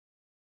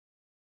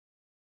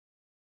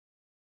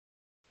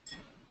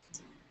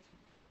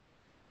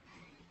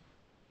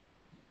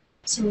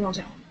So we'll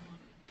do.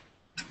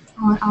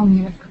 I'll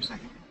mute it for a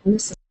second.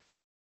 Listen.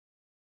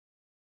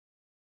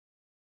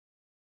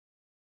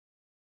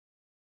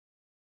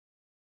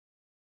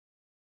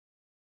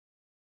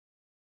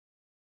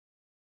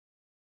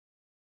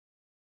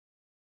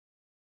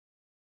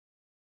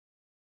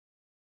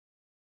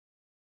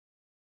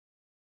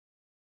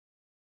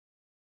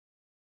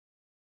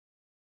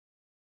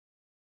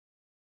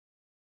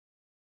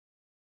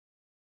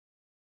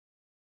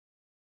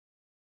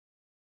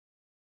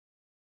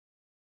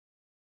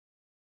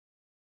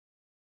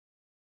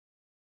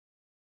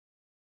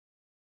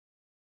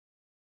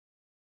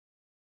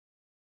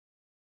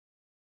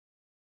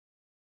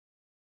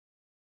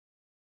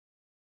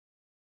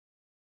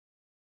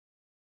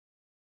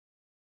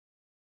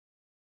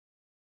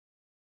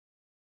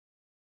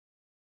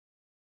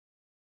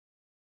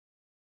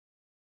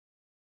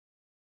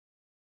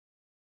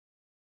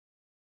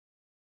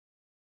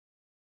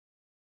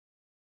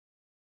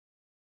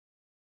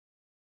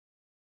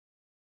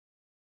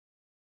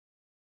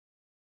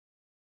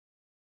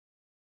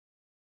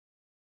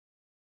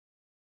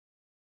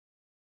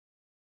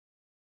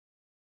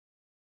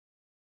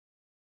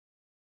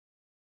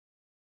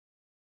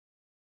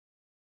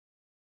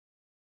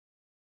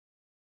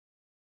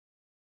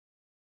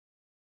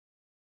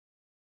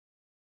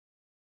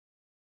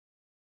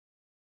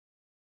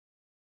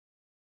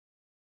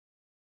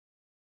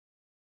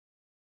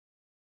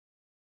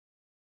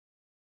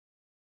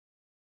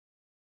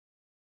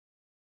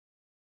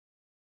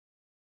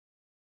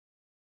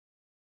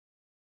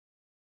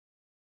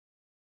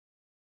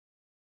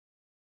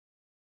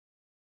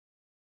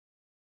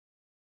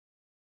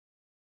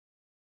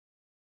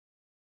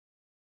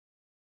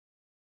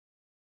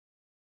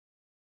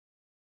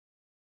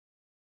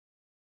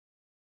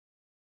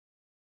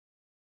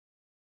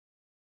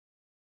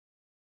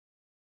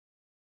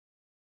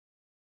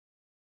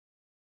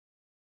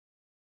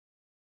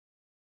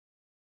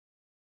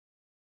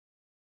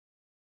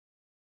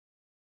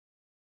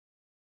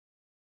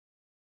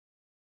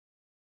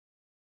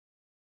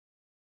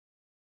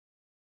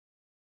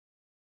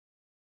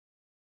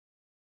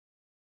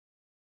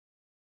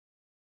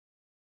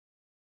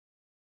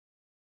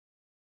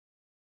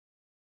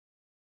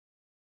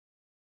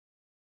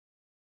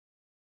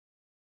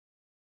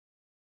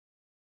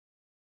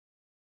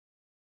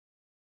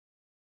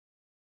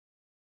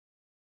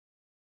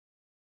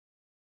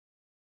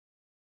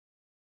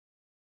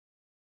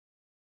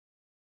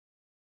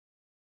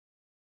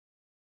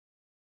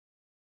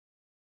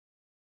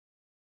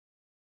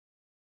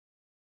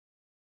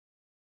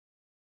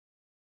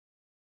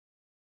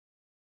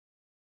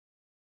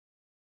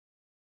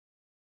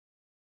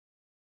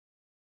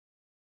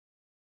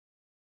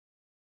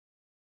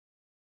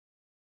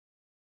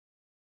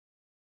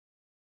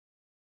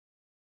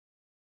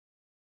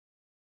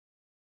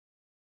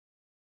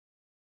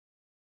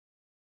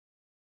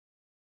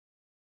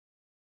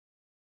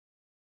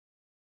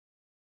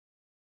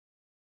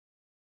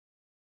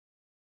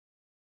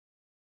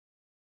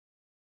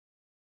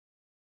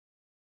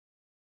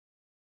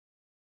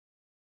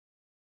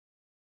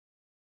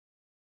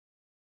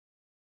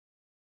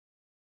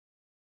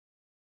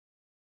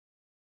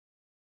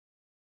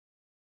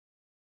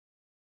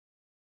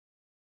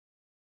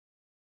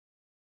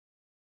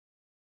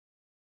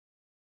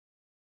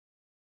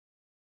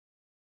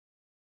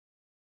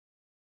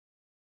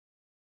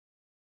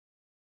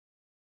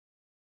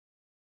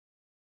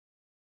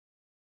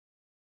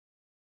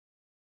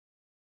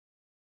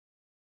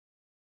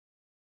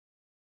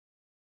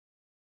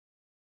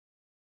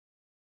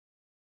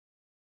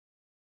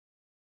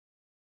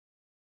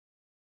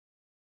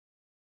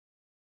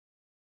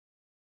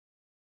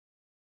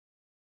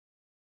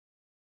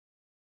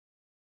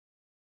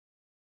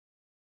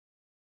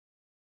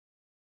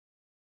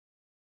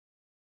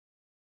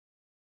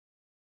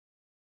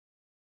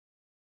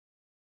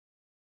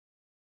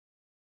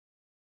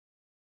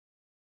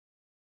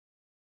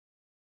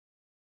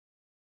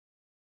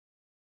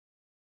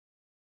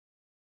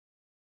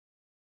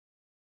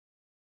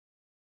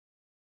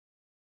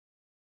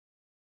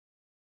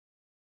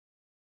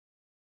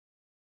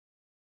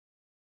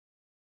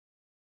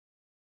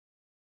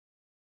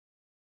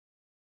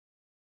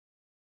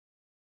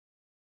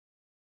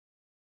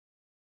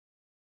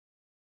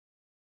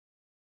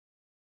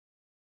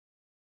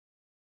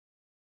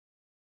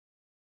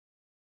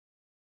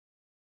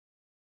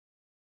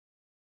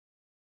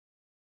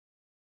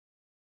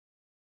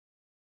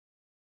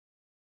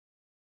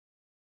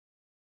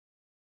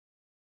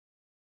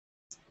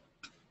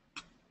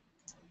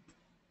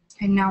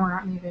 Okay, now we're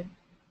not muted.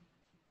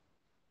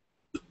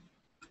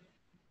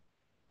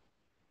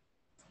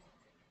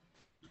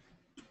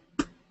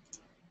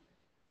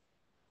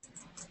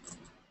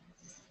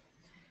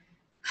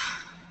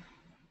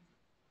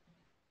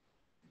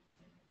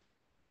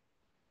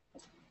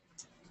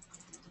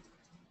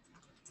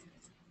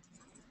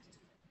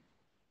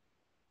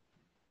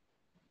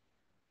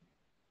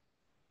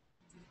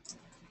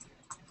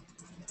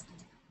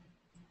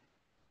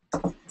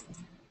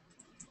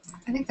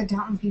 I think the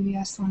Downton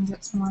PBS one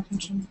gets more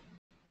attention.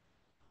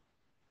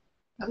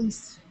 At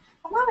least,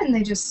 wouldn't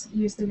they just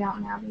use the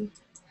Downton Abbey?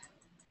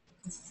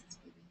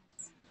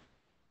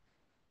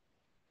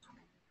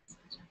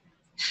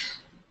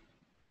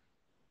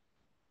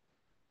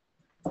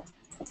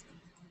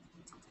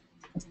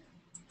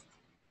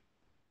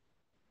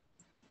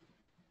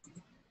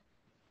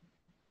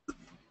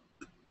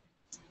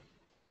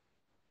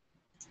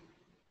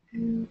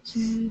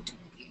 Okay.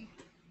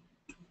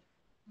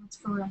 That's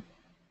for real.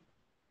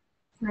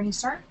 Ready to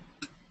start?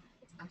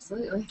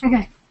 Absolutely.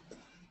 Okay.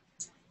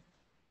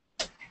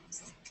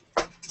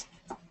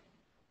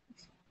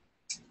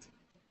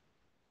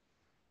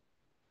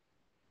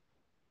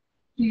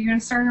 You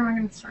gonna start or am I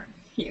gonna start?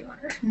 You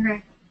are.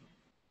 Okay.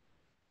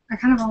 I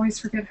kind of always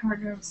forget how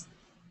it goes.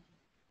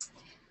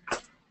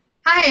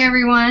 Hi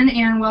everyone,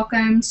 and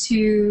welcome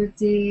to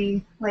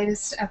the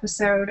latest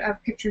episode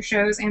of Picture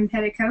Shows and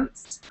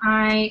Petticoats.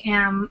 I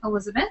am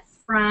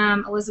Elizabeth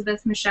from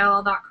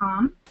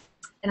elizabethmichelle.com.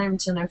 And I'm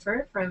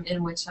Jennifer from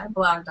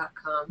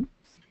inwhichiblog.com.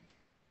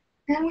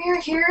 And we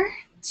are here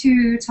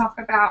to talk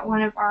about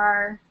one of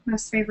our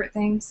most favorite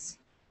things,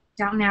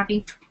 Downton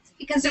Abbey,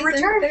 because it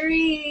returned.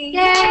 3!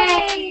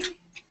 Yay!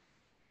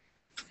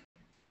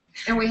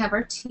 And we have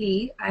our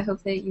tea. I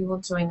hope that you will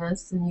join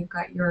us and you've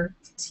got your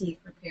tea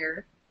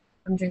prepared.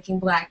 I'm drinking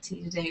black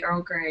tea today,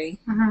 Earl Grey.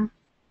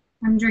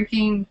 I'm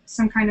drinking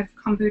some kind of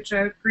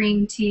kombucha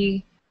green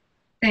tea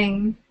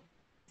thing.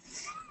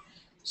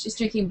 She's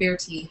drinking beer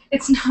tea.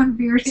 It's not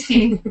beer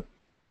tea.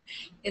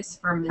 It's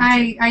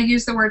fermented. I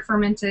used the word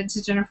fermented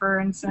to Jennifer,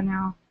 and so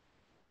now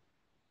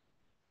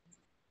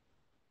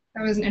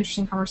that was an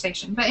interesting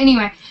conversation. But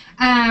anyway,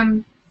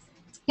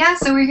 yeah,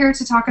 so we're here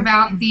to talk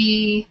about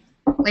the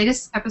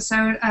latest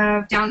episode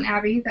of Downton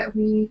Abbey that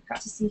we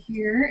got to see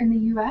here in the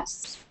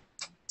U.S.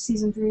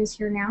 Season 3 is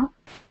here now.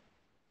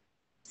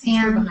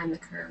 And we're behind the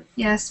curve.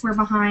 Yes, we're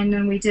behind,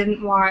 and we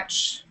didn't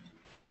watch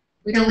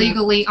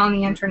illegally on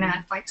the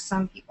internet like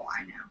some people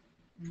I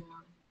know. No.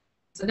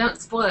 So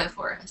don't spoil it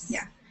for us.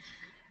 Yeah.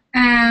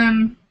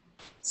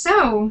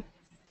 So,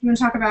 you want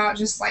to talk about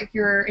just like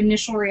your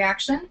initial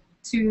reaction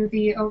to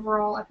the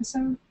overall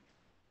episode?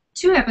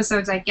 2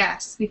 episodes, I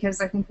guess,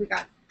 because I think we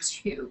got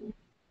the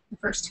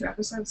first 2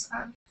 episodes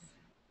of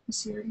the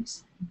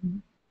series. Mm-hmm.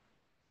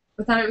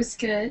 I thought it was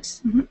good.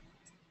 Mm-hmm.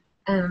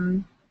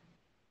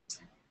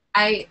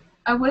 I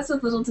was a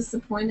little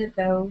disappointed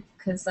though,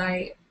 because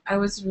I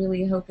was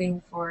really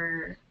hoping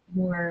for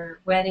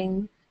more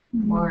wedding,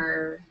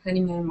 more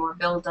honeymoon, more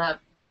build up.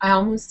 I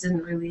almost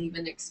didn't really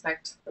even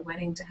expect the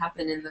wedding to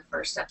happen in the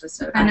first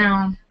episode. I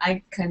know.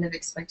 I kind of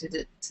expected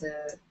it to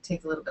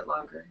take a little bit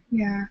longer.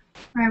 Yeah,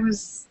 I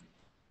was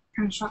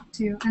kind of shocked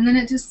too. And then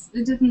it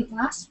didn't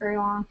last very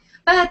long.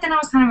 But then I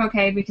was kind of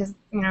okay because,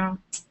 you know,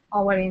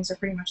 all weddings are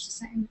pretty much the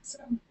same. So,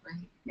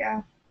 Right.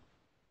 Yeah.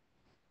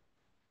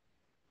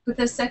 With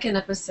the second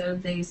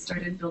episode, they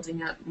started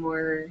building up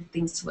more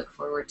things to look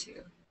forward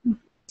to.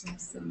 Mm-hmm.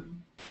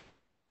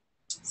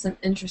 Some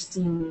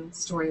interesting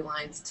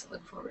storylines to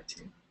look forward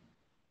to.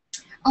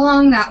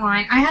 Along that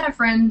line, I had a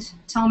friend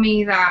tell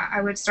me that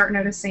I would start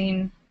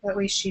noticing, at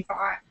least she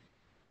thought,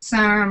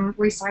 some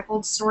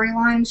recycled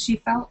storylines she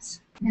felt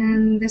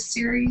in this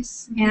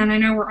series. And I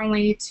know we're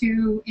only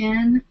 2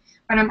 in,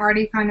 but I'm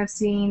already kind of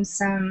seeing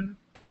some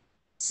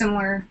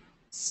similar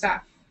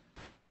stuff.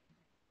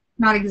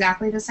 Not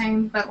exactly the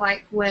same, but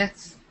like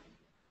with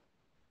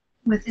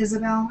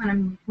Isabel, and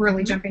I'm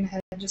really jumping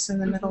ahead just in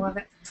the middle of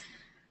it.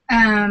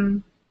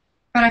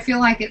 But I feel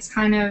like it's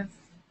kind of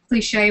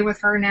cliche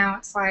with her now.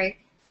 It's like,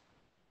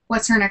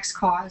 what's her next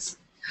cause?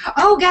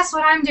 Oh, guess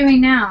what I'm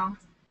doing now?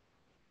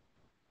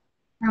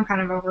 I'm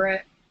kind of over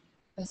it.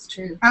 That's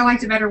true. I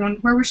liked it better when,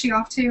 where was she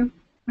off to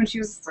when she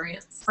was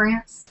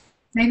France?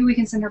 Maybe we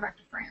can send her back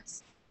to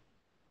France.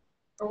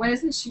 Or why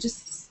doesn't she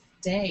just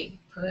stay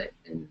put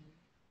and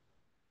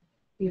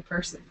be a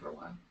person for a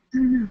while? I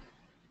don't know.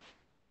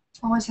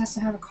 Always has to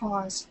have a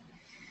cause.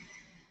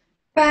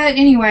 But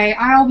anyway,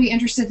 I'll be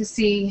interested to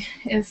see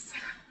if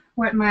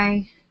what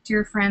my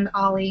dear friend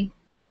Ollie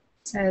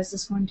says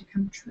is going to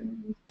come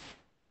true.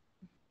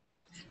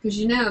 Because,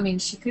 you know, I mean,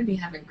 she could be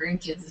having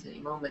grandkids at any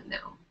moment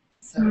now.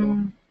 So,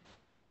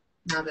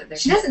 now that they're...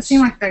 She doesn't seem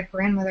like the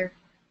grandmother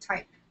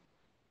type.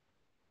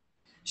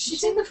 She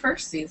did the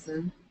first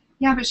season.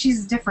 Yeah, but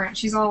she's different.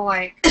 She's all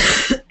like...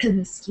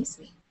 Excuse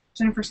me.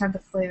 Jennifer's had the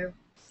flu.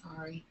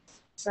 Sorry.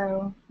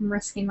 So, I'm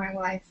risking my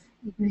life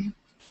even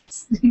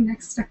sitting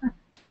next to her.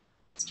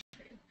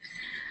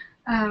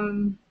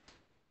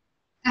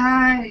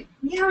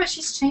 Yeah, but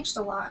she's changed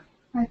a lot,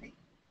 I think.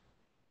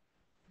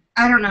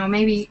 I don't know,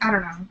 maybe, I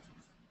don't know.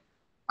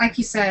 Like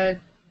you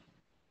said,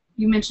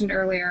 you mentioned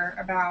earlier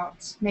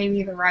about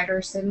maybe the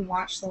writers didn't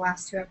watch the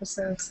last 2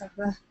 episodes of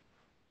the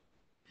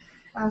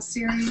last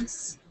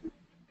series.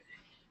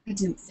 I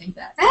didn't say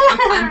that.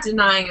 I'm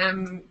denying,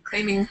 I'm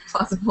claiming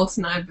plausible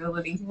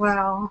deniability.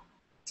 Well,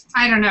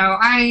 I don't know.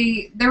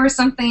 There was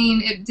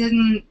something, it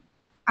didn't,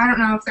 I don't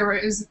know if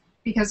it was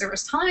because there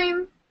was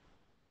time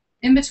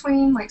in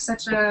between, like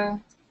such a,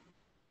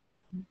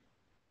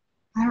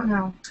 I don't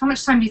know. How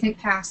much time do you think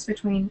passed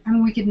between, I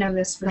mean, we could know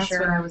this for sure.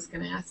 That's what I was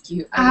going to ask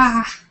you.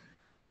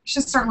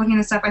 should start looking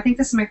this up. I think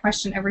this is my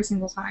question every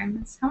single time.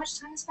 It's how much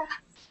time has passed?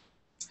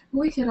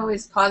 We could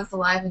always pause the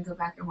live and go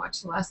back and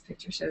watch the last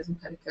Picture Shows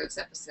and Petticoats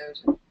episode.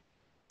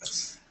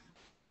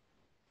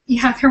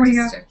 Yeah, there we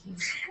go.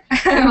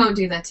 I won't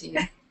do that to you.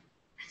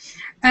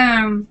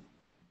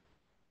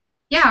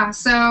 Yeah,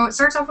 so it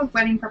starts off with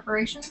wedding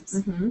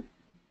preparations.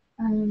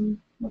 Mm-hmm.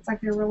 Looks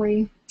like they're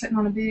really putting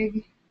on a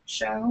big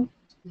show.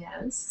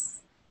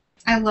 Yes.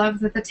 I love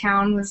that the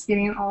town was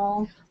getting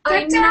all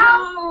I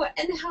know,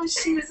 and how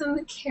she was in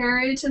the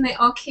carriage and they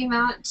all came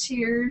out and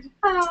cheered.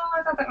 Oh,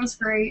 I thought that was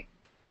great.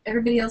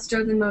 Everybody else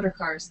drove in motor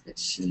cars, but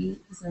she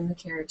was in the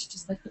carriage,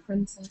 just like the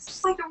princess.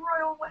 Just like a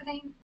royal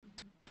wedding.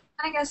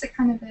 I guess it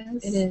kind of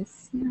is. It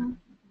is. Yeah.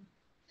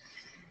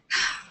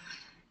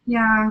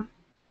 Yeah.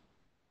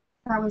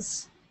 That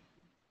was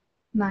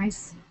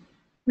nice.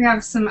 We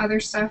have some other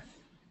stuff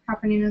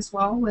happening as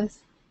well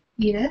with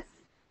Edith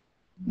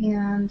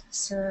and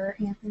Sir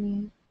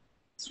Anthony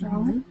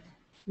Strallen.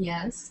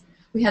 Yes.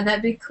 We had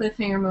that big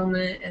cliffhanger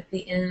moment at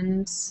the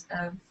end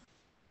of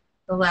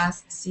the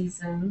last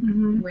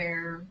season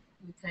where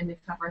we kind of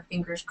have our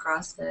fingers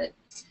crossed that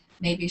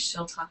maybe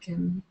she'll talk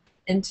him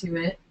into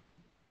it,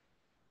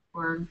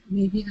 or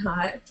maybe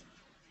not.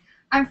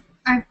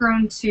 I've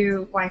grown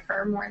to like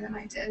her more than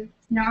I did.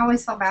 You know, I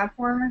always felt bad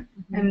for her,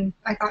 and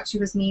I thought she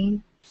was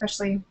mean,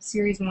 especially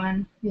series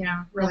 1. You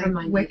know,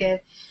 really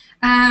wicked.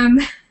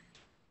 But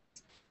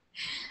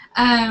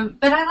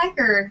I like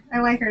her. I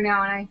like her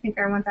now, and I think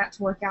I want that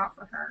to work out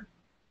for her.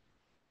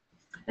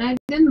 And I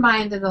didn't buy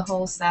into the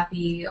whole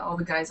sappy, all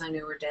the guys I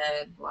knew were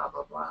dead, blah,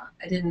 blah, blah.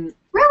 I didn't.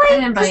 Really? I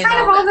didn't buy Because into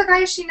kind of all the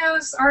guys she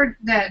knows are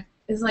dead.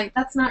 It's like,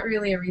 that's not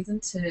really a reason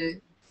to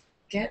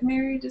get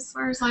married as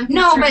far as I'm concerned.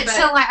 No, but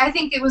still, like, I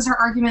think it was her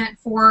argument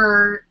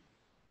for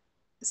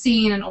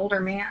seeing an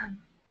older man.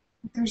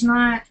 There's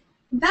not...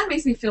 That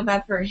makes me feel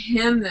bad for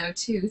him, though,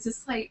 too. It's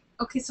just like,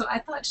 okay, so I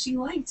thought she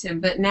liked him,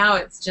 but now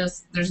it's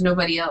just, there's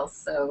nobody else,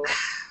 so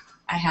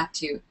I have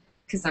to,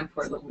 because I'm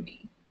poor little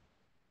me.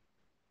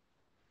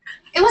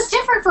 It was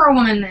different for a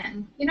woman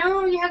then. You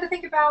know, you had to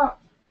think about...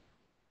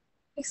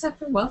 Except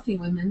for wealthy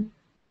women.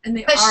 And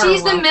they But are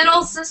she's wealthy. the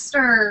middle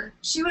sister.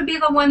 She would be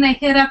the one they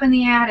hid up in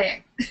the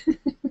attic.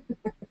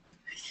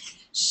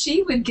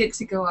 She would get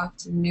to go off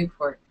to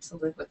Newport to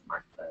live with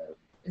Martha.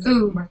 Is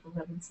it Martha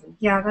Levinson?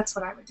 Yeah, that's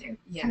what I would do.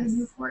 Yes.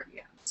 Newport,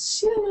 yeah.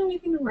 She didn't have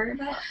anything to worry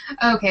about.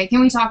 Okay, can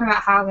we talk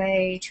about how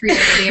they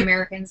treated the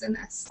Americans in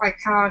this? Like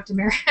how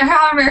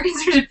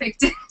Americans are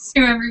depicted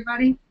to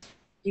everybody?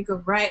 You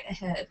go right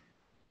ahead.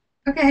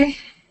 Okay.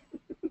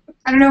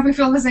 I don't know if we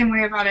feel the same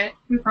way about it.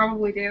 We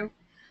probably do.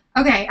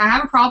 Okay, I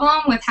have a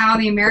problem with how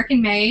the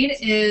American maid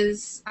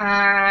is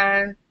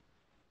A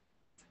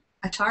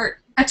tart.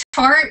 a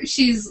tart.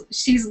 She's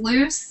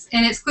loose,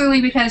 and it's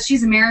clearly because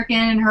she's American,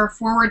 and her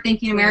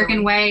forward-thinking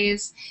American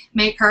ways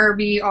make her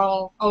be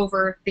all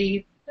over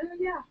the... Oh,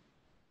 yeah.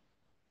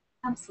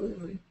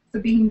 Absolutely. The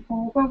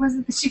beanpole. What was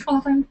it that she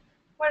called him?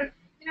 What,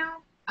 you know?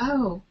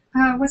 Oh.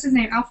 What's his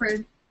name?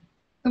 Alfred.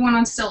 The one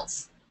on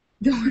stilts.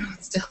 The one on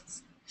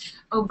stilts.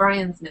 Oh,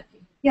 Brian's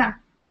nephew. Yeah.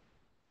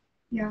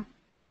 Yeah.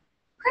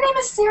 Her name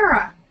is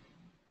Sarah.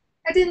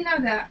 I didn't know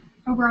that.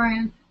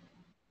 O'Brien.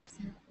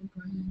 Sarah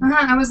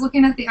O'Brien. I was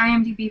looking at the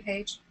IMDb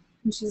page,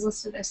 and she's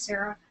listed as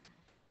Sarah.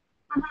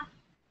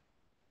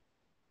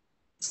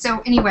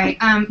 So anyway,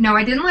 no,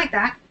 I didn't like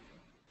that.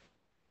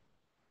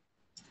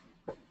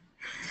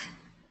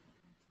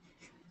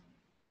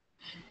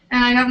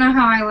 And I don't know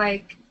how I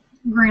like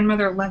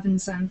Grandmother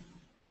Levinson.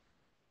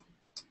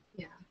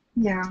 Yeah.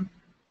 Yeah.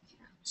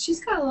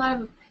 She's got a lot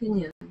of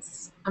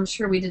opinions. I'm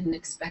sure we didn't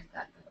expect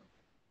that,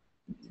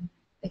 though.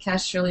 They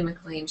cast Shirley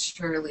MacLaine.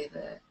 Surely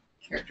the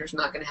character's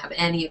not going to have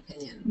any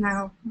opinions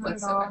No, not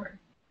whatsoever. at all.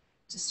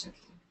 Just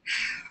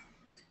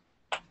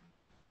joking.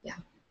 Yeah.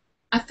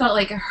 I felt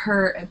like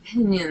her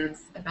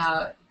opinions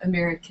about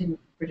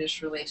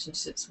American-British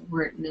relationships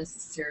weren't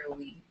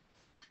necessarily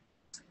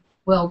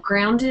well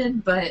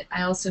grounded, but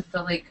I also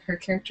felt like her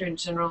character in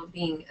general,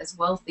 being as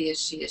wealthy as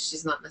she is,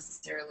 she's not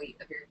necessarily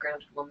a very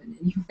grounded woman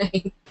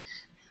anyway.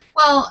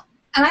 Well,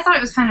 and I thought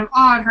it was kind of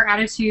odd, her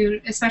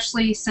attitude,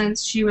 especially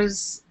since she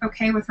was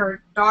okay with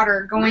her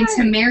daughter going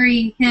to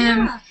marry him.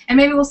 Yeah. And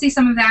maybe we'll see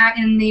some of that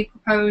in the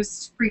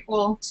proposed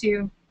prequel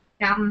to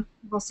Downton.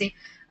 We'll see.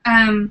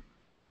 But,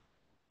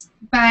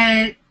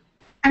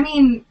 I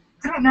mean,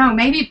 I don't know.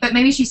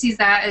 Maybe she sees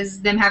that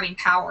as them having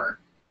power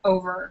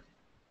over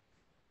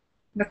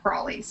the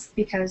Crawleys,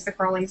 because the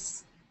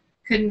Crawleys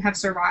couldn't have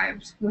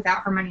survived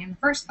without her money in the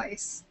first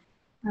place.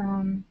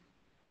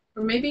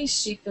 Or maybe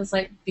she feels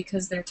like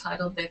because they're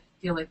titled, they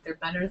feel like they're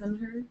better than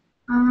her.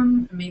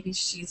 Maybe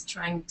she's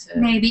trying to...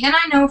 Maybe. And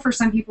I know for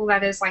some people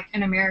that is like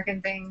an American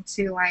thing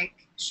to like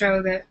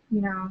show that,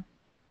 you know,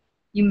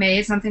 you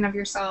made something of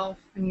yourself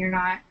and you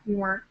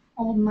weren't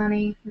old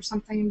money or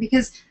something.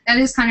 Because that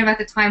is kind of at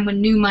the time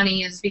when new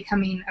money is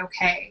becoming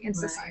okay in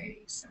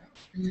society. So.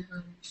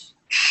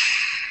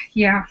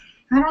 Yeah.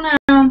 I don't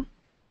know.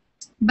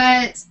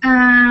 But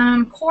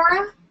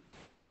Cora...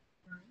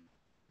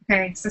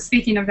 Okay, so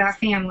speaking of that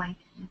family,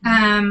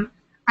 I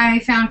I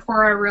found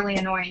Cora really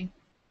annoying.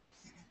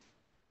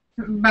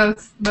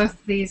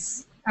 Both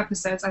these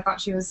episodes, I thought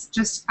she was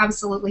just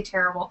absolutely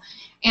terrible.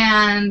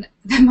 And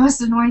the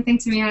most annoying thing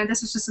to me, and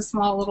this was just a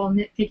small little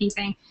nitpicky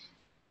thing,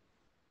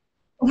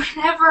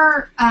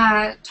 whenever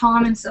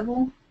Tom and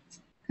Sybil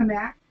come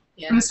back,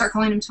 Yes. I'm gonna start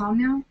calling him Tom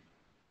now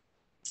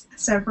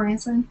instead of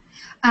Branson.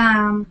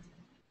 I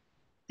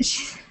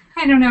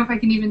don't know if I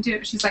can even do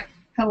it. She's like,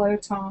 "Hello,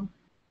 Tom,"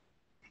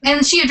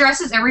 and she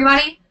addresses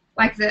everybody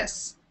like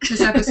this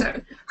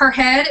episode. Her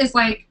head is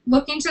like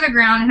looking to the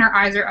ground and her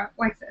eyes are up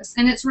like this,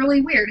 and it's really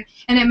weird,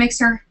 and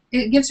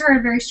it gives her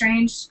a very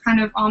strange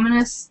kind of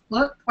ominous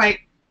look,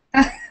 like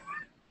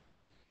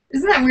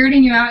isn't that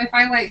weirding you out if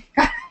I like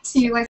got to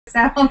you like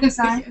that all the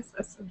time? Yes,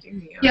 that's something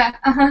new. Yeah,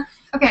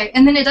 okay,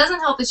 and then it doesn't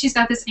help that she's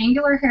got this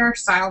angular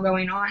hairstyle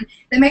going on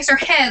that makes her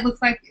head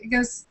look like it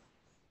goes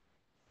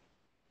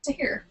to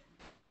here.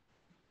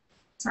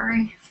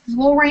 Sorry, a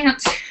little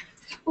rant.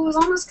 Well, it was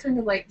almost kind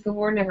of like the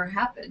war never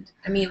happened.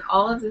 I mean,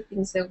 all of the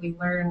things that we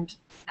learned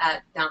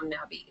at Downton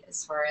Abbey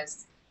as far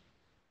as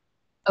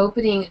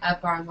opening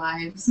up our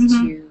lives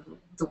to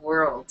the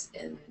world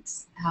and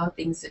how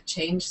things have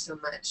changed so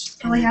much.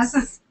 Well, it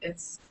hasn't.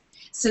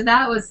 So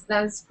that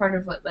was part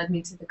of what led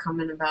me to the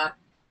comment about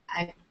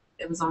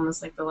it was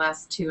almost like the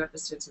last 2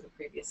 episodes of the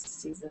previous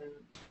season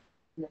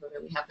never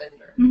really happened.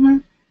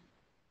 Or,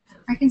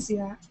 I can see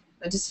that.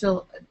 I just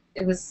feel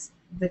it was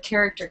the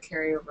character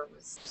carryover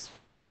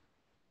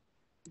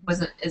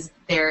wasn't as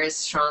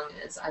strong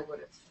as I would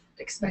have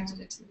expected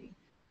it to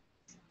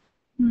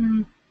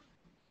be.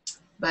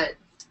 But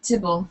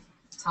Sybil,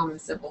 Tom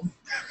and Sybil.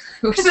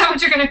 Is that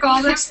what you're going to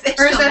call them?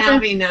 Or is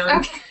that be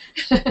known?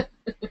 Okay.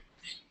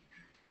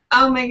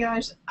 Oh my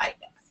gosh,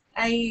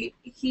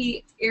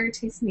 he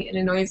irritates me and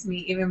annoys me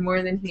even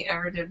more than he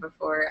ever did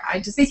before.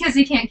 Because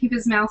he can't keep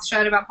his mouth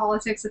shut about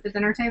politics at the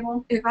dinner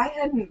table. If I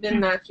hadn't been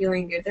not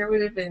feeling good, there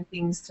would have been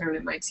things thrown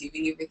at my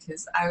TV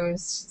because I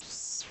was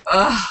just,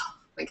 oh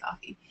my god,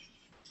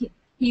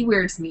 he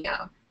weirds me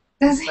out.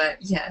 Does he? But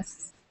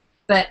yes,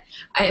 but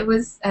it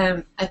was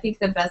I think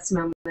the best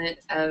moment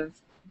of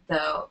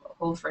the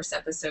whole first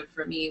episode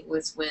for me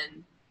was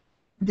when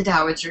the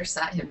Dowager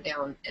sat him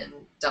down and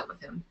dealt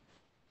with him.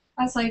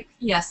 I was like,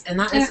 yes, and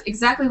that is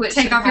exactly what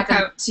should have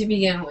happened to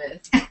begin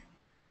with.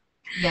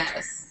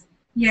 Yes.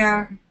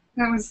 Yeah,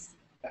 that was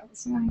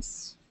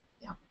nice.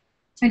 Yeah.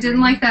 I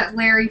didn't like that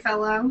Larry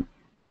fellow.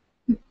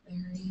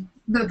 Larry.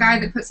 The guy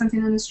that put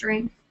something in his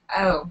drink.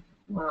 Oh,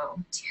 wow.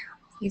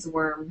 Terrible. He's a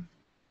worm.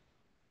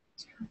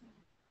 Terrible.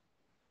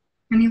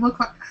 And he looked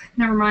like.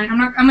 Never mind.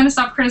 I'm going to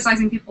stop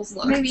criticizing people's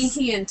looks. Maybe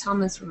he and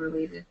Thomas were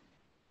related.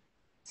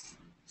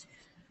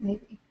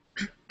 Maybe.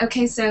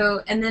 Okay,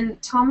 so, and then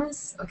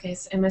Thomas, okay,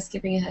 so am I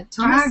skipping ahead?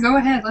 Thomas, go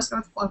ahead, let's go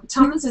with the flow.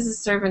 Thomas is a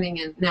servant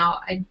again.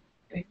 Now,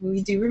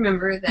 we do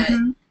remember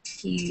that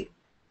he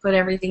put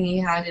everything he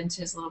had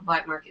into his little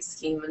black market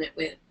scheme and it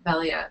went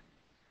belly up.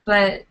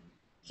 But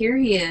here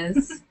he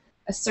is,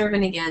 a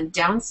servant again,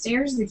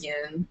 downstairs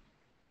again,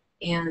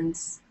 and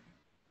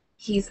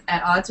he's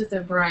at odds with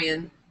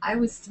O'Brien. I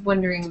was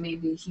wondering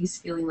maybe he's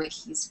feeling like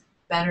he's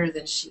better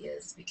than she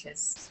is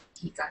because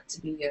he got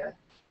to be a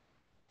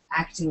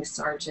acting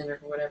sergeant or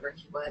whatever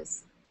he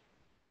was.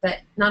 But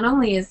not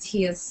only is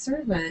he a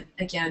servant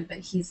again, but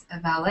he's a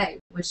valet,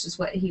 which is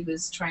what he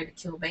was trying to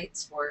kill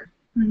Bates for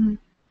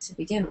to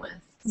begin with.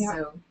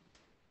 Yeah.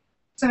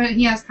 So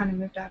he has kind of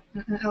moved up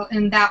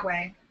in that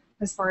way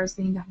as far as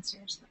being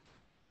downstairs.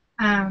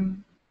 I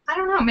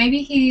don't know.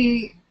 Maybe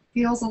he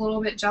feels a little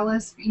bit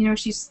jealous. You know,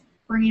 she's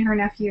bringing her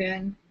nephew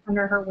in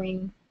under her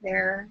wing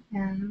there,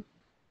 and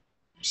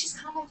she's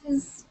kind of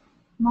his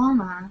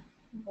mama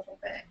a little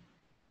bit.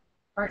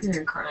 Partner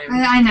in crime.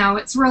 I know.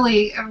 It's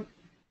really a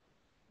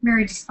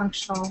very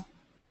dysfunctional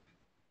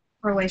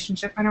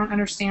relationship. I don't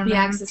understand the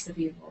them. axis of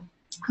evil.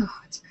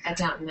 Oh, it's bad. At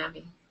Downton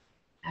Abbey.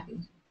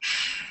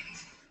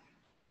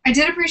 I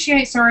did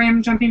appreciate, sorry,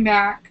 I'm jumping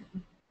back,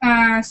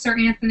 Sir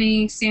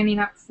Anthony standing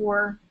up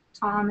for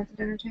Tom at the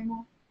dinner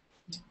table.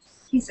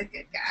 He's a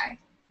good guy.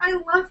 I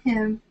love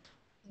him.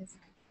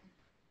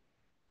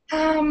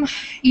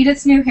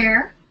 Edith's new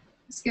hair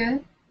is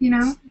good. You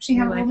know, she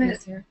had a little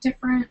bit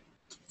different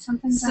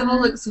something.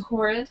 Sybil looks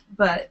horrid,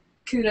 but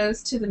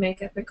kudos to the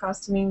makeup and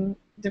costuming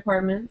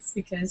departments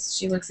because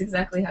she looks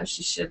exactly how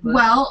she should look.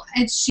 Well,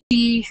 and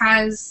she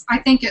has, I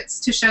think it's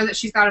to show that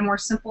she's got a more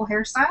simple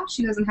hairstyle.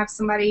 She doesn't have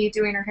somebody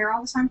doing her hair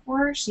all the time for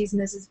her. She's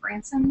Mrs.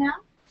 Branson now.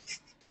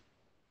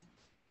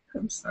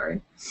 I'm sorry.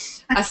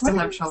 I still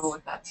have trouble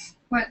with that.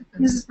 What?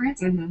 Mrs.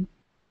 Branson?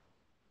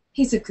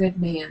 He's a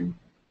good man.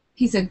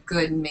 He's a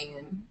good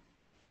man.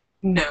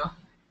 No,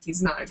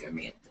 he's not a good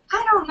man.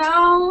 I don't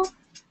know.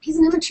 He's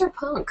an immature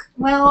punk.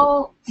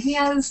 Well, he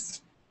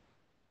has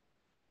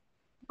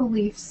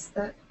beliefs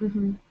that...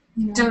 You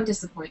know. Don't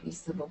disappoint me,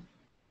 Sybil.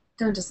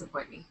 Don't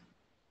disappoint me.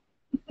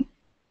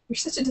 You're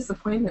such a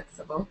disappointment,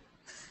 Sybil.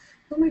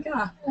 Oh my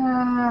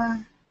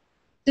god.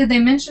 Did they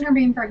mention her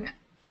being pregnant?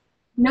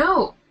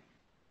 No.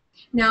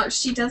 Now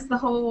she does the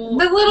whole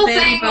The little baby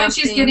thing when bump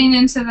she's thing. getting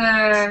into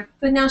the...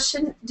 But now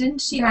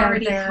didn't she Yeah,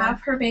 already there.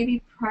 have her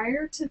baby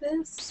prior to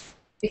this?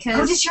 Because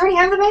Oh, did she already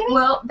have the baby?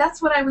 well,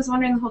 that's what I was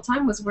wondering the whole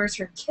time was where's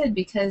her kid,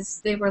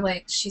 because they were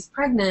like, she's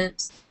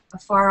pregnant,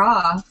 afar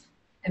off,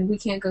 and we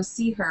can't go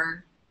see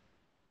her.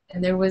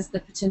 And there was the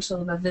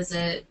potential of a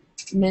visit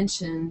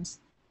mentioned.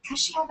 Has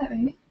she had that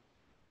baby?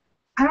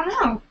 I don't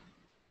know.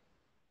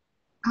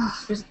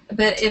 Oh,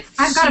 But if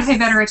I've got to pay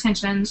better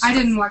attention. I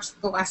didn't watch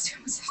the last 2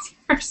 episodes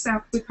either,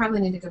 so... we probably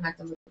need to go back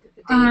and look at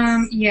the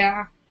dates.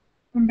 Yeah.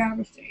 I'm bad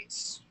with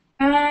dates.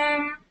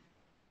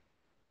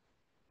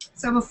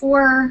 So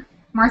before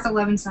Martha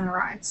Levinson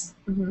arrives,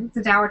 Mm-hmm.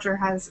 the Dowager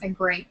has a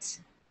great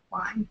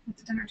line at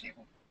the dinner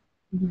table.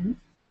 Mm-hmm.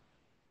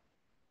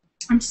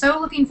 I'm so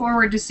looking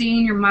forward to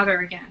seeing your mother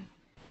again.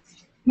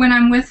 When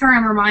I'm with her,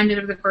 I'm reminded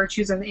of the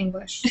virtues of the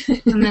English.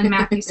 And then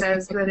Matthew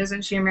says, but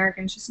isn't she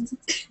American? She says,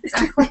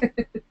 exactly.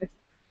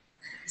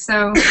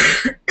 So,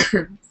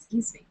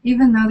 Excuse me.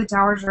 even though the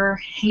Dowager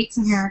hates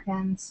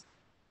Americans,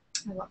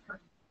 I love her.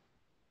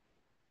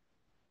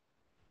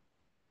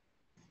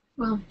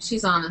 Well,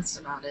 she's honest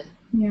about it.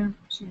 Yeah,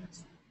 she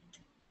is.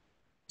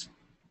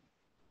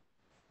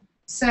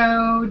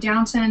 So,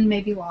 Downton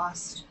may be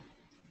lost.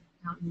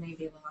 Mountain may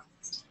be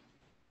lost.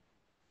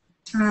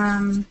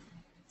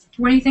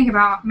 What do you think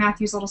about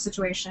Matthew's little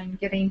situation,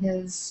 getting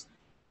the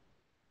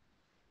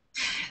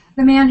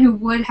man who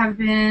would have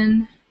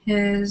been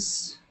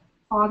his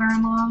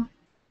father-in-law,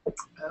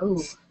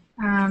 Oh.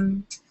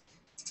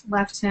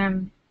 left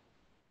him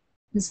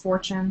his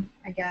fortune,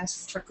 I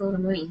guess. Truckload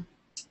of money.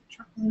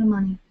 Truckload of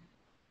money.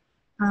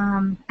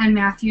 And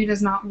Matthew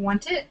does not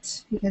want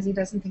it because he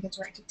doesn't think it's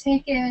right to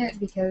take it,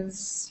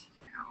 because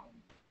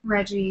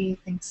Reggie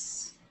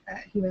thinks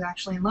that he was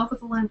actually in love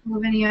with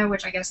Lavinia,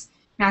 which I guess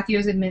Matthew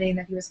is admitting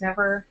that he was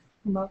never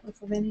in love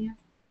with Lavinia.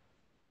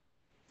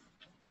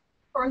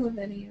 Poor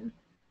Lavinia.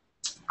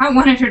 I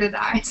wanted her to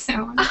die,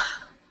 so...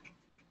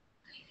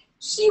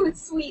 She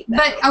was sweet, though.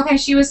 But, okay,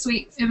 she was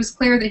sweet. It was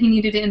clear that he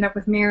needed to end up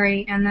with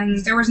Mary, and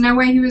then there was no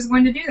way he was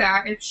going to do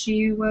that if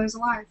she was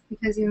alive,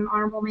 because he's an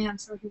honorable man,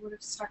 so he would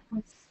have stuck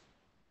with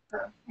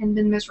her and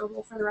been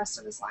miserable for the rest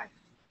of his life.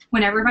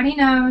 When everybody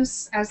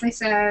knows, as they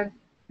said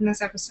in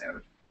this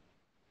episode,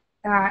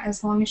 that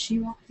as long as she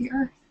walked the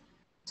earth.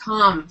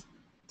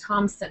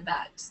 Tom said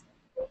that. It's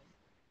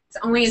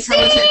the only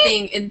intelligent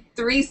thing in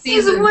 3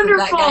 seasons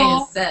that guy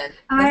has said.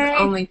 That's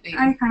the only thing.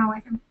 I kind of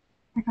like him.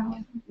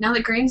 Now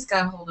that Graham's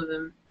got a hold of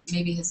him,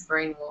 maybe his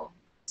brain will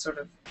sort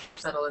of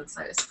settle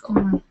inside his skull.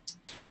 I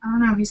don't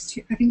know. I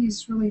think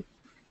he's really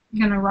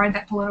gonna ride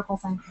that political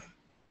thing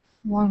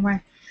a long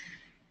way.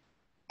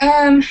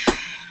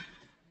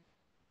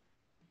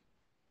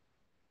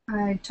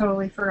 I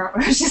totally forgot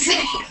what I was just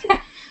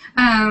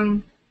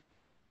saying.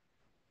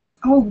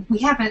 Oh, we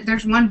haven't.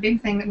 There's one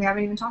big thing that we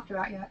haven't even talked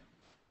about yet.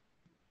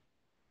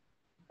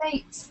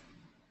 Fate.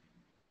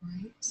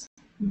 Right.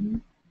 Mm-hmm.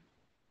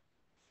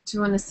 Do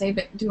you want to say?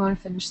 Do you want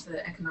to finish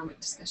the economic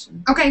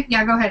discussion? Okay.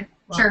 Yeah. Go ahead.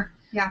 Well, sure.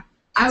 Yeah.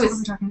 I That's was what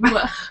we're talking about.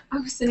 Well, I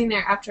was sitting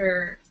there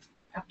after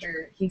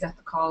he got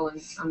the call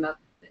and found out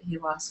that he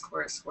lost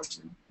Cora's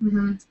fortune.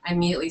 Mm-hmm. I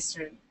immediately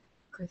started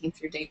clicking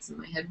through dates in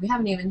my head. We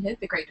haven't even hit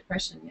the Great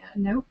Depression yet.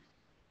 Nope.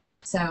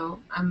 So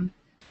I'm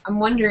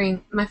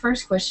wondering. My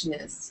first question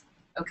is,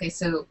 okay,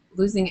 so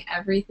losing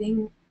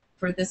everything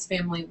for this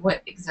family,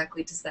 what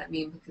exactly does that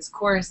mean? Because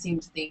Cora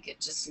seemed to think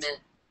it just meant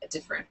a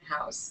different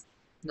house,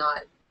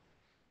 not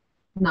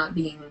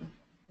being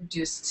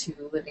reduced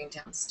to living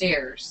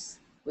downstairs,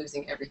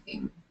 losing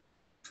everything.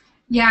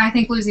 Yeah, I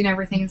think losing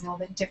everything is a little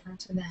bit different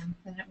to them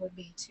than it would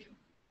be to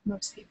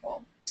most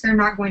people. They're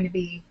not going to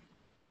be,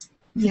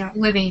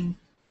 living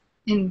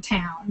in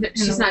town. But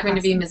she's not going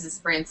to be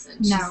Mrs. Branson.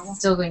 No. She's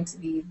still going to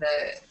be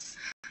the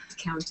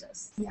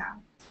Countess. Yeah.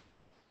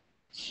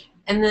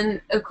 And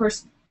then, of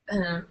course,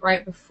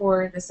 right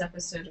before this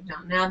episode of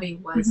Downton Abbey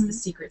was The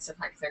Secrets of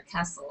Highclere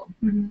Castle.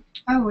 Mm-hmm.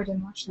 Oh, I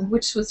didn't watch that.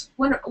 Which was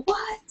what?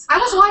 I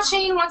was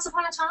watching Once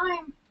Upon a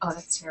Time. Oh,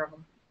 that's terrible.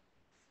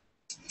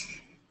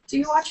 Do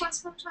you watch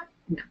Once Upon a Time?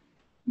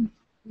 No.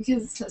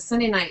 Because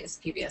Sunday night is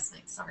PBS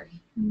night, sorry.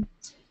 Mm.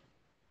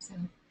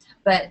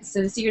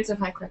 So The Secrets of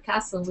Highclere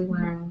Castle, we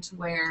learned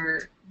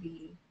where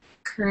the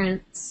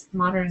current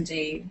modern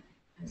day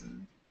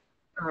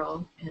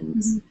Earl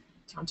and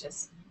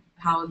Countess,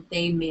 how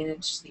they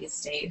manage the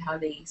estate, how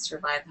they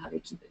survive, how they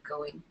keep it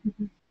going.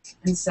 Mm-hmm.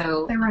 And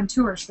so they run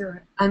tours through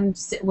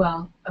it.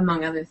 Well,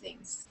 among other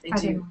things, they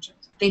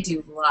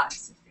do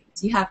lots of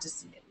things. You have to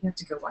see it. You have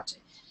to go watch it.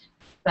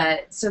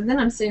 But so then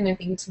I'm sitting there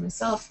thinking to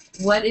myself,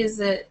 what is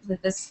it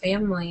that this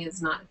family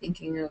is not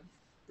thinking of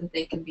that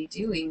they can be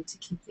doing to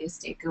keep the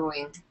estate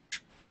going?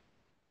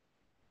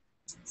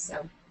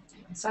 So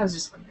I was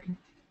just wondering.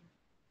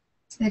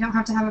 They don't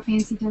have to have a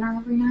fancy dinner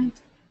every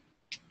night?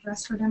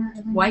 Dress for dinner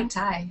every night? White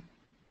tie.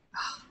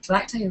 Oh,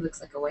 black tie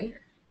looks like a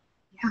waiter.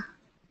 Yeah.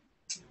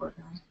 Poor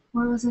guy.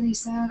 What was it he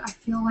said? I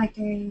feel like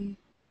a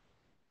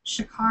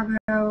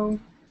Chicago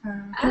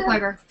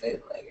bootlegger.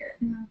 Bootlegger.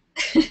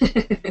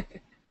 Yeah.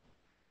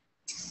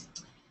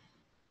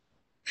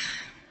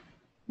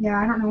 Yeah,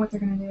 I don't know what they're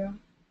going to do.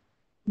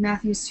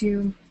 Matthew's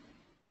too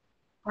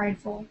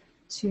prideful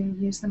to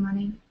use the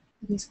money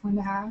that he's going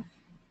to have.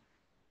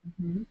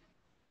 Mm-hmm.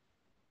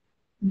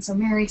 And so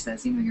Mary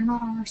says, you're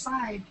not on our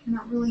side. You're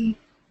not really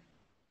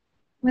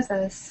with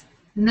us.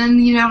 And then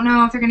you don't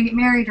know if they're going to get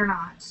married or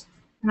not.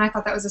 And I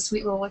thought that was a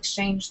sweet little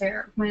exchange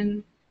there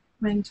when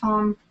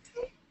Tom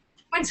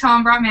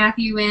brought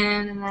Matthew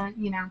in, and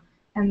then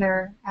and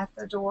they're at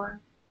the door.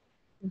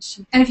 And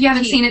if you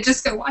haven't seen it,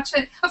 just go watch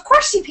it. Of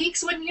course she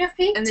peeks. Wouldn't you have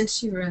peeked? And then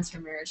she ruins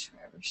her marriage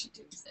forever. She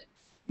does it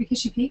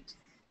because she peeked.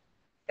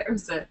 There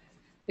was a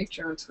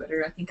picture on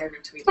Twitter. I think I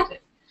retweeted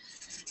it.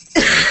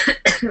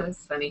 It was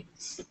funny.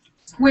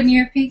 Wouldn't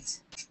you have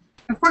peeked?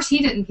 Of course he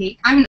didn't peek.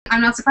 I'm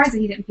not surprised that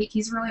he didn't peek.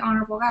 He's a really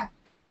honorable guy.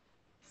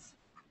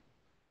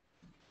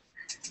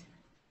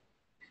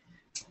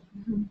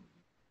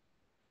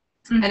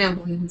 I don't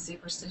believe in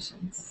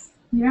superstitions.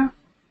 Yeah.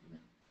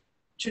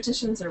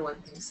 Traditions are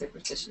one thing,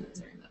 superstitions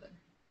are another.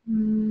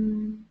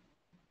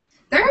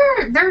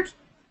 They're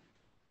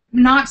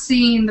not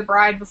seeing the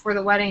bride before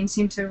the wedding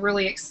seemed to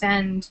really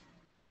extend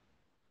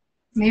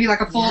maybe like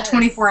a full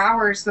 24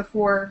 hours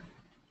before.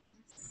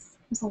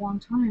 It was a long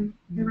time.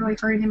 They really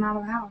hurried him out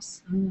of the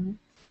house. Mm-hmm.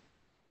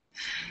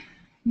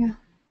 Yeah.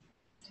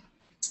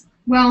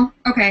 Well,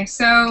 okay,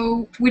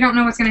 so we don't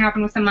know what's going to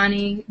happen with the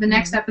money. The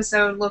next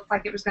episode looked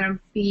like it was going to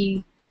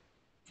be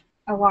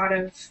a lot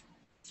of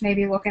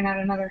maybe looking at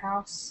another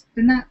house.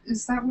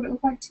 Is that what it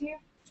looked like to you?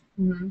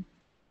 Mm-hmm.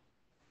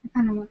 I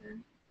kind of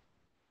wondered.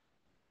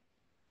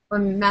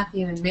 Well,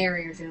 Matthew and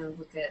Mary are going to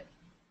look at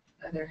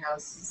other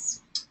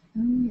houses.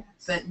 Oh, yes.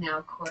 But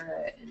now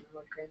Cora and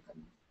Lord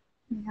Grantham.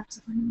 They have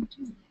to find them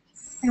too.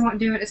 They won't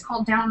do it. It's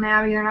called Downton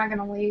Abbey. They're not going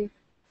to leave.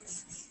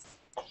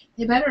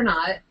 They better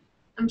not.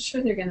 I'm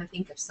sure they're going to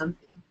think of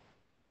something.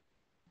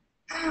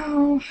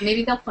 Oh.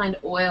 Maybe they'll find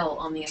oil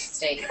on the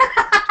estate.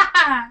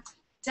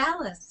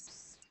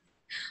 Dallas.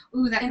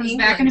 Ooh, that comes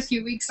back in a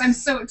few weeks. I'm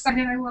so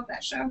excited. I love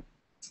that show.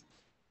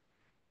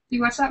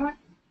 You watch that one?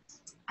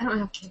 I don't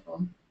have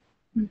cable.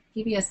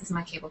 PBS is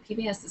my cable.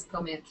 PBS is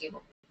Pillman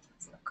cable.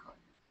 That's what I call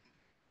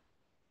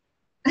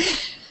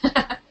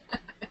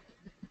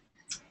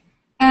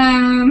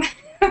it.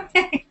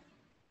 Okay.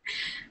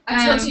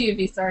 I told you you'd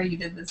be sorry you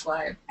did this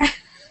live.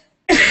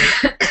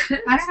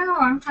 I don't know.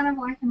 I'm kind of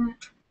liking it.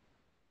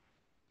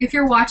 If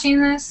you're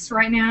watching this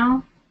right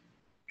now,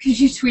 could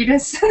you tweet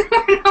us? No,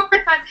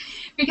 we're not.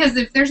 Because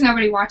if there's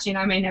nobody watching,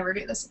 I may never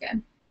do this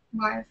again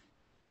live.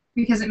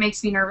 Because it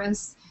makes me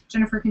nervous.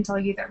 Jennifer can tell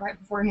you that right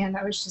beforehand.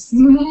 I was just...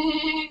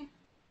 Ow.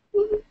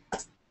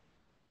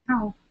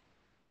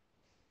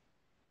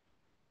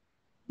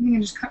 I think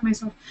I just cut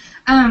myself.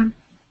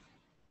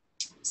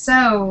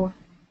 So,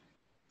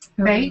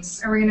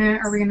 Bates, are we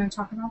gonna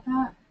talk about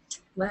that?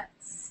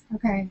 Let's.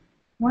 Okay.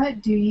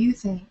 What do you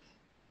think?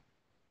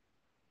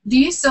 Do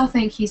you still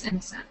think he's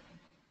innocent?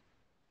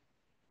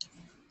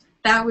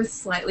 That was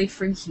slightly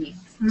freaky.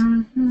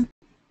 Mm-hmm.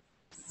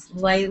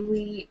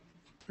 Slightly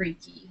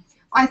freaky.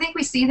 I think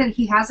we see that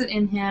he has it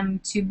in him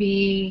to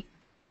be.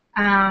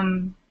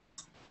 I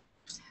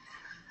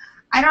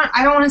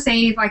don't want to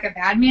say like a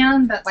bad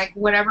man, but like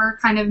whatever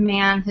kind of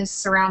man his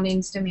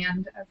surroundings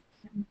demand of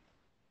him.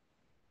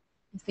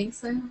 You think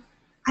so?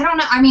 I don't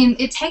know. I mean,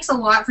 it takes a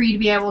lot for you to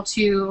be able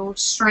to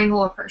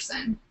strangle a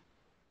person.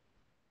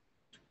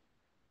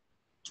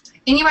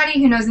 Anybody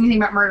who knows anything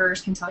about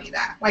murderers can tell you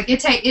that. Like it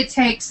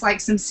takes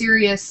like some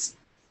serious,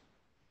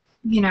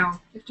 you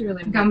have to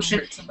really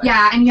gumption.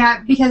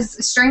 Yeah,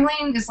 because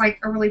strangling is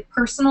like a really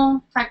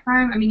personal type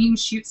crime. I mean, you can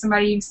shoot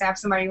somebody, you can stab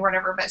somebody, or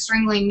whatever. But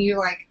strangling,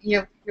 you're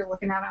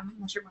looking at them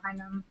unless you're behind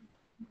them.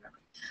 Whatever.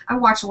 I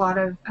watch a lot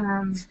of.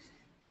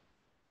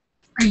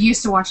 I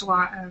used to watch a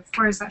lot of.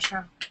 Where is that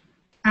show?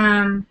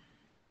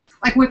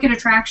 Like Wicked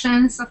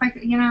Attraction, stuff like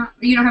that. You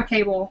don't have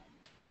cable.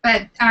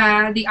 But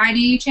the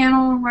ID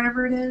channel,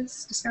 whatever it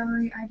is,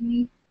 Discovery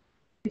ID,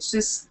 it's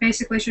just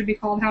basically should be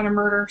called How to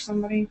Murder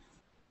Somebody.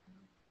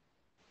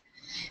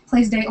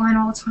 Plays Dateline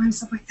all the time,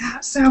 stuff like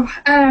that. So,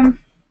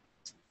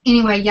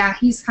 anyway, yeah,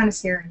 he's kind of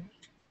scaring me.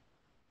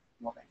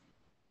 A little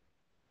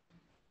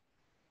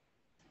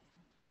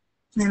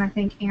bit. And I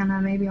think Anna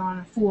may be on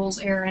a fool's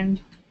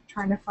errand,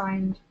 trying to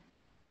find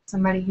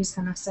somebody who's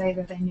going to say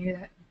that they knew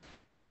that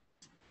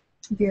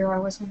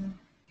Vera was going to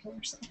kill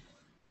herself.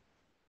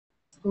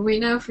 Well, we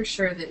know for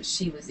sure that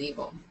she was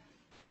evil.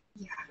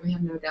 Yeah. We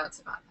have no doubts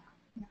about that.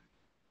 Yeah.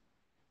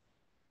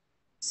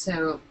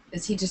 So,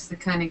 is he just the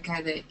kind of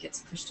guy that gets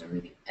pushed over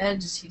the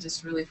edge? Is he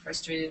just really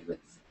frustrated with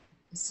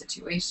the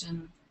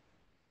situation?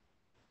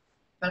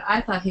 But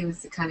I thought he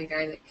was the kind of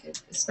guy that could,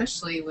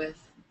 especially with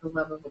the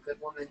love of a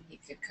good woman, he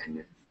could kind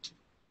of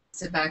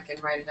sit back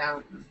and write it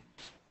out.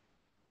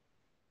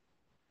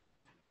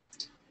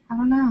 I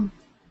don't know.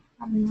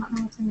 I do not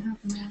know what's going to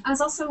happen there. I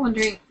was also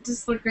wondering,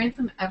 does Lord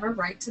Grantham ever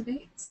write to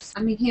Bates?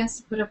 I mean, he has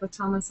to put up with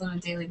Thomas on a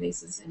daily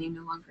basis, and he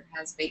no longer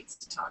has Bates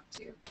to talk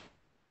to.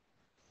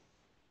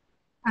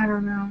 I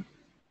don't know.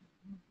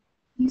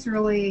 He's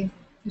really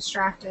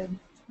distracted.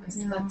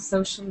 Is that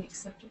socially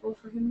acceptable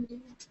for him to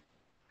do?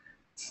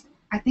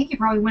 I think he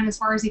probably went as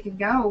far as he could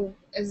go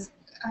as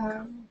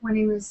when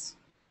he was,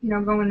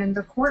 going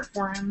into court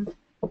for him.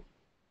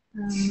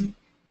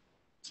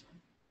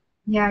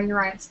 Yeah, you're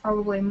right. It's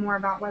probably more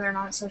about whether or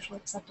not it's socially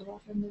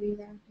acceptable for him to be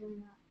there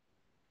doing that.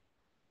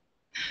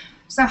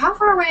 So how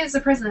far away is the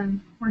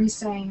prison where he's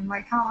staying?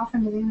 Like, how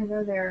often do they want to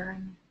go there?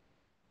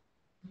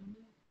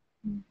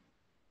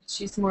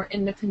 She's more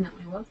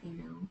independently wealthy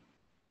now.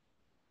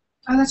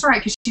 Oh, that's right,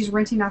 because she's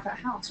renting out that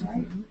house,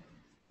 right?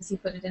 Because he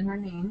put it in her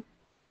name.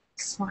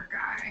 Smart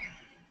guy.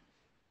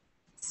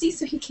 See,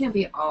 so he can't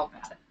be all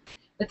bad.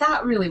 But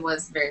that really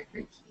was very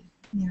freaky.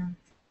 Yeah.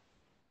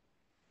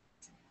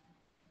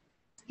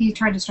 He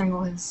tried to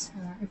strangle his,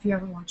 if you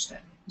ever watched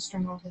it, he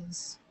strangled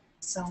his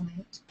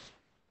cellmate,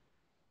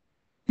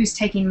 who's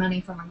taking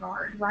money from a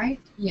guard, right?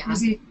 Yeah.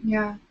 Was he?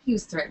 Yeah. He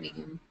was threatening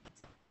him.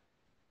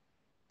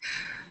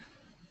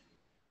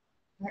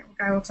 That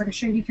guy looks like a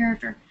shady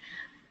character.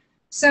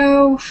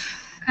 So,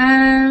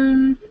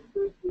 we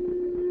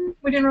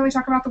didn't really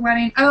talk about the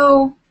wedding.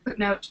 Oh,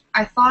 footnote.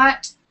 I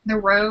thought the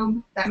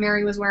robe that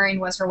Mary was wearing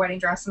was her wedding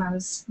dress, and I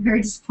was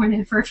very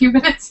disappointed for a few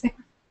minutes there.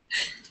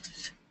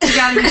 You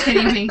gotta be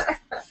kidding me.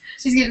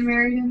 She's getting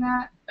married in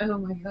that. Oh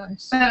my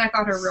gosh. But I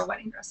thought her real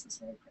wedding dress was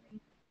very pretty.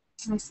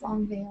 Nice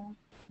long veil.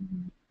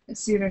 Mm-hmm. It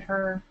suited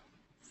her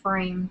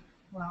frame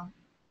well.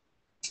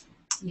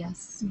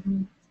 Yes.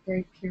 Mm-hmm.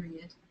 Very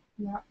period.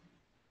 Yep.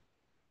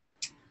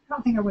 I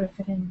don't think I would have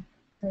fit in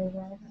very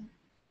well then.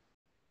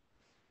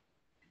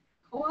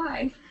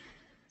 Why?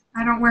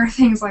 I don't wear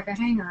things like a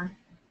hanger.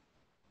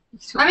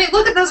 I mean,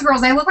 look at those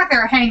girls. They look like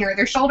they're a hanger.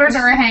 Their shoulders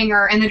are a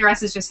hanger, and the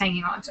dress is just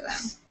hanging onto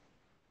them.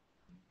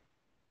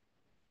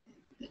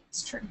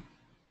 It's true.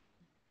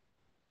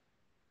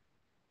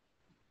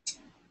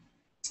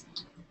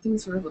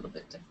 Things were a little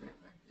bit different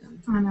back then.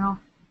 I know.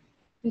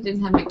 They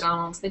didn't have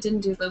McDonald's. They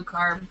didn't do low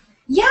carb.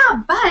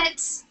 Yeah,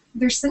 but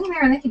they're sitting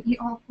there and they can eat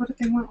what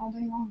they want all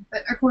day long.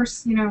 But of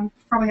course,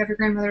 probably have your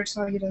grandmother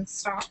tell you to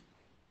stop.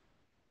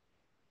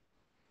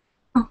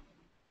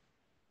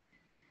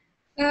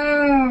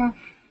 Oh.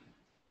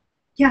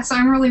 Yeah, so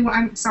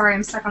I'm sorry,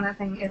 I'm stuck on that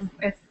thing,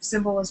 if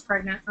Sybil is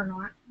pregnant or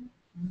not.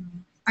 Mm-hmm.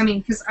 I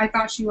mean, because I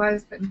thought she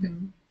was, but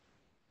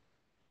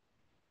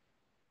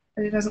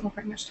it doesn't look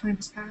like much time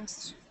has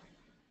passed.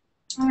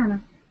 I don't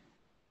know.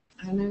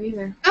 I don't know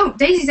either. Oh,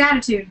 Daisy's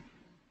attitude.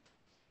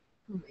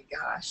 Oh my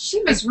gosh.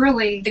 She was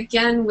really...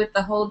 Again, with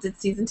the whole did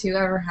season 2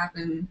 ever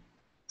happen?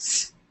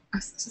 I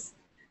was just...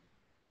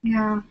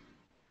 Yeah.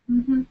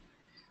 Mm-hmm.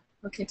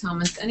 Okay,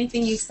 Thomas,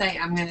 anything you say,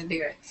 I'm going to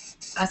do it.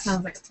 That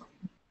sounds like a plan.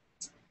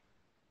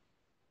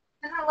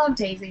 And I love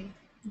Daisy.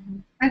 Mm-hmm.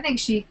 I think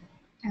she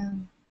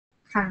kind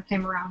of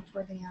came around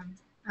toward the end.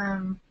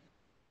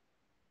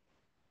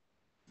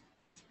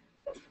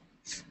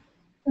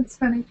 That's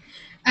funny.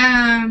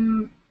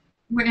 And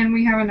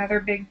we have another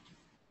big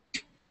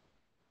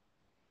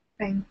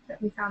thing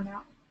that we found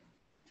out.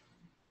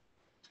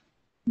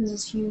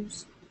 Mrs.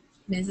 Hughes.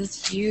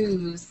 Mrs.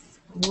 Hughes.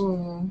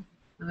 Ooh,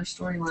 another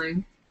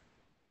storyline.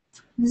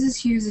 Mrs.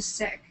 Hughes is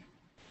sick.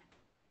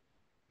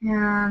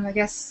 And I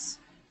guess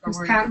Miss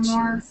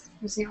Patmore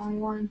is the only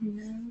one who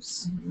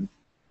knows. Mm-hmm.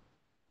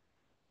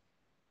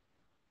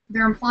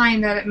 They're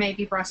implying that it may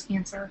be breast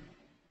cancer.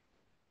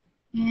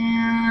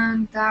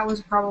 And that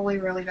was probably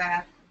really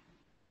bad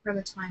for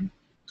the time.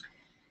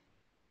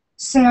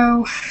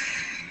 So,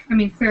 I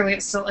mean, clearly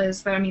it still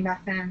is, but I mean,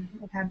 back then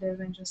it had to have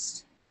been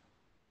just...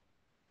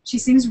 She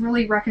seems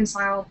really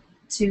reconciled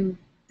to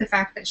the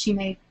fact that she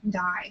may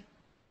die.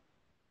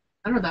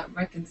 I don't know about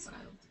reconciled.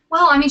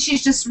 Well, I mean,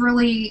 she's just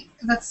really...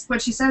 That's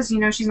what she says,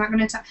 she's not going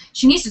to tell...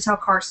 She needs to tell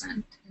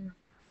Carson. Yeah.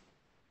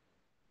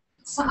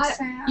 So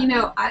sad.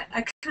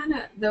 I kind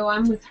of, though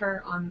I'm with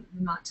her on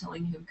not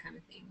telling him kind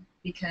of thing,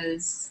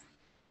 because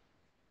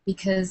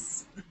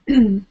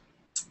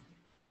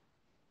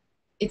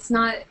it's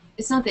not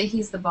that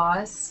he's the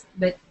boss,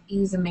 but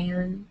he's a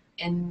man,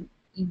 and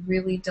you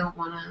really don't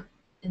want to,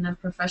 in a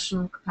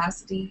professional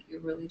capacity, you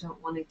really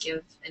don't want to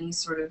give any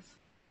sort of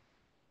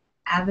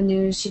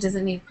avenues. She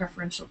doesn't need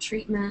preferential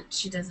treatment.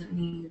 She doesn't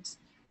need...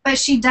 But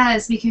she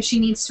does, because she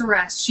needs to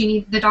rest.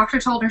 The doctor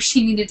told her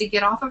she needed to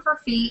get off of her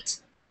feet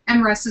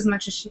and rest as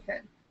much as she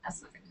could.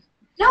 That's not going to...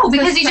 No,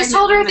 because he just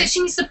told her that she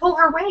needs to pull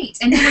her weight,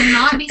 and he would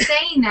not be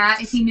saying that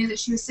if he knew that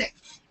she was sick.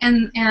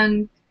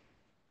 And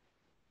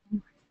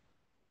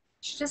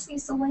she just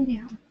needs to lay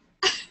down.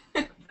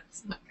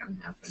 That's not going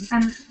to happen.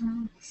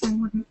 And I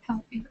wouldn't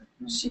help either.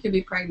 She could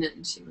be pregnant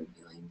and she would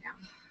be laying down.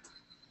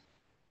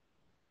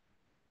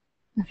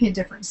 That'd be a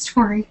different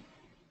story.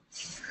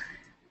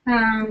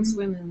 Those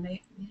women,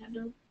 they had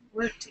to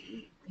work to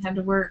eat. They had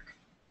to work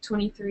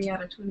 23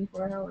 out of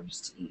 24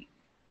 hours to eat.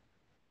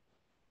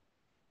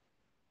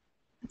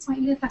 That's why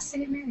Edith has to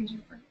get married,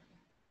 Jennifer.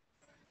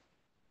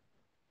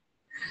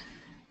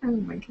 Oh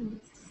my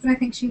goodness. But I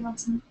think she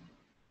loves him.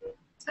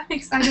 I'm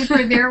excited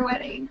for their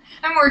wedding.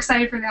 I'm more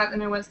excited for that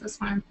than I was this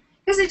one.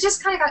 Because it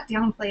just kind of got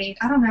downplayed.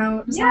 I don't know.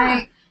 It was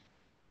like...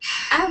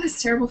 I have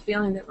this terrible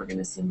feeling that we're going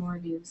to see more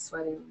of you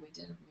sweating than we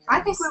did of Mary's.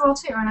 I think we will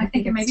too, and I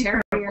think it may be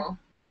terrible. prettier.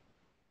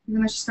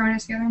 Even though she's throwing it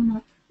together, I'm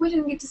not. We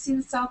didn't get to see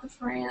the south of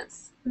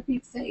France, for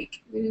Pete's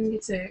sake. We didn't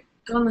get to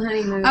go on the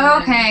honeymoon.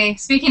 Okay,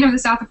 speaking of the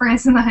south of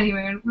France and the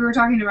honeymoon, we were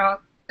talking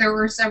about there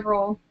were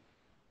several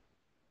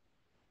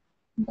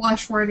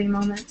blush-worthy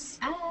moments.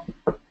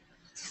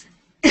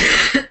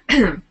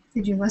 Did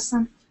you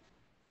listen?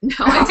 No,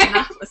 I did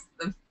not list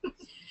them.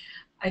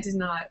 I did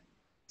not.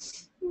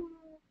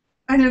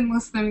 I didn't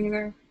list them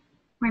either.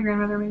 My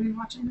grandmother may be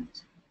watching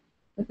it.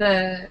 But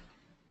the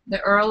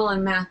Earl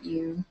and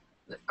Matthew,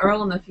 the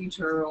Earl and the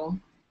future Earl.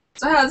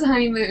 So how's the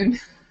honeymoon?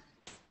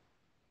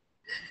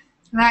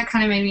 That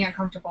kind of made me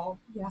uncomfortable.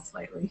 Yeah,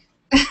 slightly.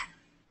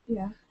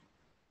 Yeah.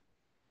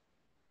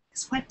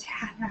 Because what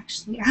Dad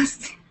actually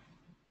asked.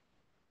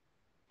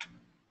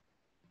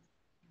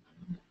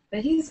 But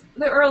he's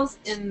the Earl's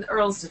in the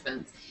Earl's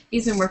defense.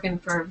 He's been working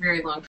for a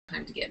very long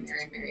time to get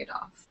Mary married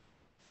off.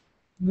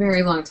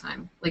 Very long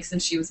time, like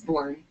since she was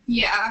born.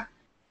 Yeah.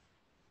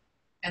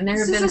 And there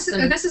have been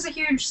some. This is a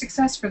huge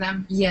success for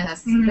them.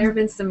 Yes, there have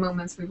been some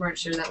moments we weren't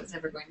sure that was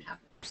ever going to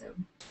happen. So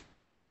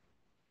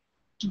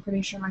I'm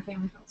pretty sure my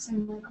family felt the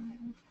same way about me.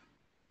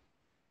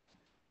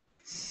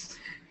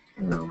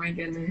 oh my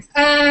goodness.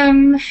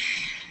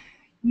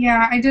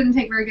 Yeah, I didn't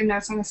take very good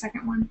notes on the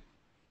second one.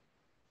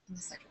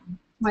 The second one.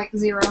 Like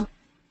 0.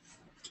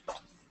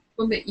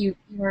 Well, but you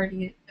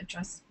already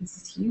addressed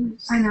Mrs.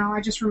 Hughes. I know.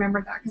 I just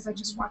remembered that because I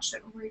just watched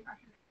it before you got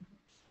here.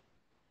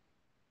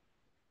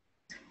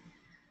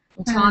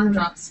 Well, Tom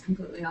drops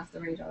completely off the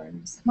radar.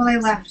 In the second well, they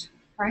episode. left,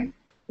 right?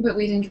 But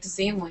we didn't get to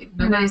see him leave.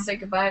 Nobody said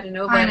goodbye to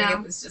nobody.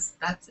 It was just,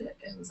 that's it.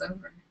 It was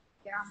over.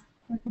 Yeah.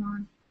 Moving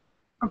on.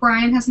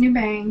 O'Brien has new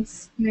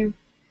bangs. Okay.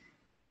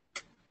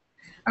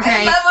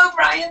 I love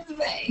O'Brien's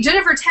bangs.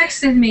 Jennifer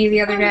texted me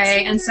the other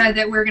day and said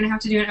that we're going to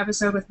have to do an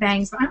episode with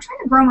bangs, but I'm trying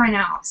to grow mine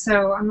out,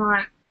 so I don't know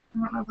if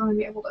I'm going to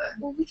be able to.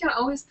 Well, we can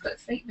always put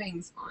fake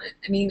bangs on it.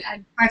 I mean,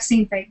 I've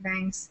seen fake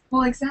bangs.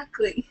 Well,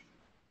 exactly.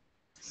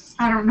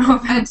 I don't know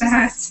about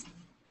that.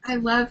 I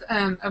love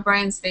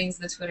O'Brien's bangs,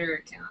 the Twitter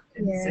account.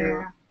 And yeah.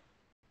 So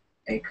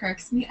it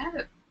cracks me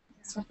up.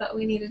 So I thought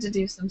we needed to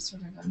do some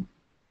sort of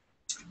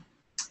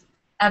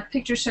a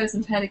picture shows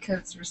and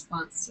petticoats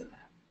response to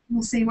that.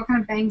 We'll see. What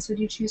kind of bangs would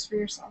you choose for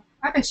yourself?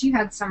 I bet you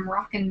had some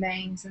rockin'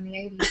 bangs in the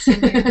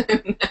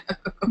 80s.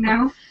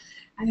 No?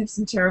 I have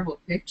some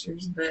terrible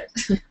pictures, but...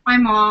 My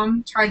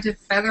mom tried to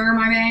feather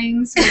my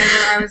bangs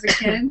whenever I was a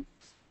kid.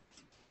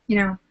 You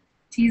know,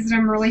 teased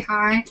them really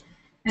high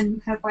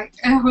and had like,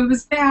 oh, it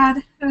was bad.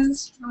 It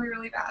was really,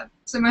 really bad.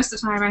 So most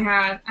of the time I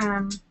had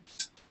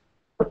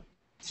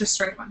just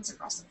straight ones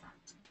across the front.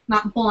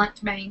 Not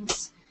blunt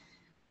bangs.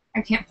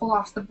 I can't pull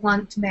off the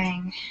blunt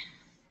bang.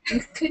 You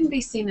couldn't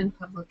be seen in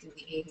public in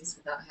the 80s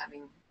without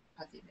having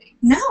puffy bangs.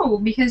 No,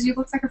 because you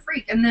looked like a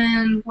freak. And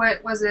then,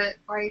 what was it,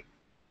 like,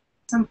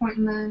 some point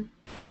in the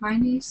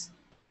 90s?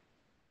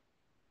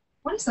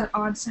 What is that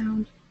odd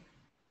sound?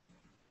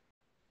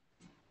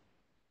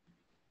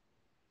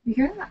 You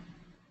hear that?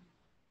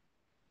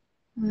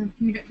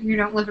 You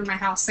don't live in my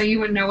house, so you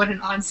wouldn't know what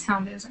an odd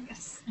sound is, I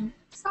guess.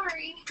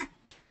 Sorry.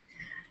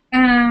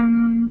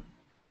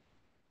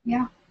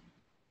 Yeah.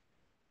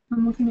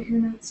 I'm looking at your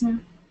notes now.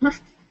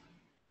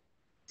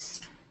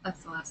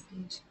 That's the last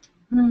page.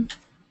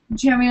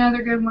 Did you have any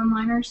other good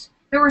one-liners?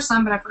 There were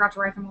some, but I forgot to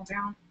write them all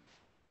down.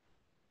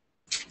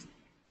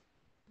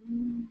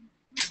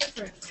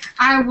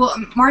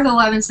 Martha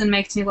Levinson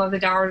makes me love the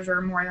Dowager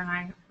more than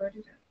I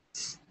already did.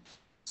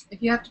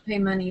 If you have to pay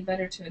money,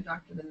 better to a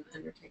doctor than an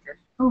undertaker.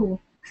 Oh,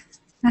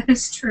 that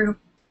is true.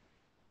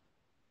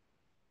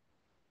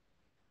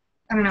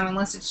 I don't know,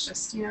 unless it's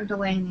just,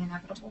 delaying the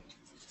inevitable.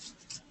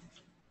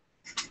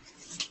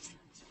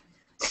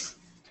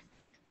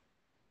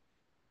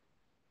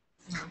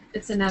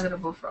 It's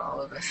inevitable for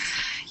all of us.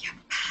 Yep.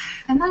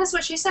 And that is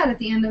what she said at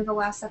the end of the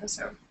last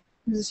episode.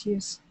 Mrs.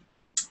 Hughes.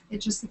 It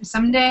just,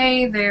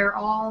 someday they're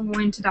all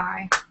going to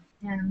die.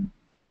 And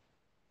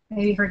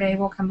maybe her day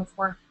will come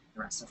before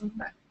the rest of them.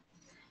 But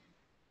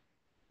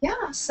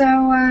yeah,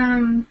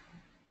 so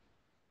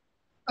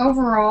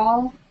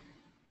overall,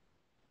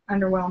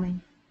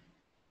 underwhelming.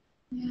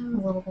 Yeah. A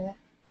little bit, I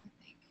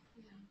think.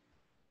 Yeah.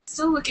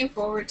 Still looking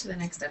forward to the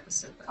next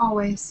episode, though.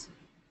 Always.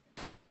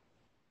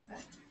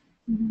 But,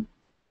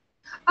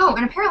 Oh,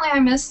 and apparently I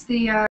missed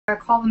the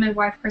Call the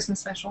Midwife Christmas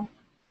special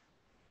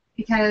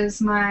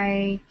because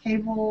my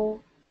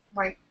cable,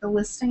 like the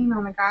listing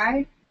on the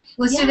guide,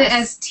 listed it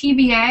as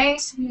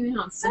TBA. And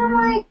I'm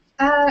like,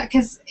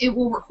 because it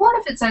will record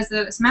if it says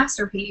that it's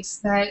Masterpiece,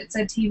 that it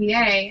said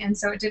TBA, and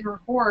so it didn't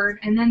record,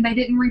 and then they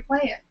didn't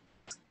replay it.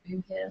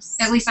 Yes.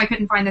 At least I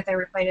couldn't find that they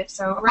replayed it,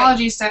 so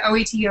apologies to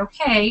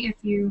OETOK if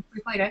you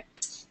replayed it.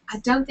 I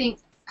think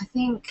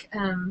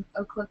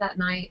Oakland that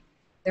night,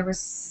 there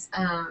was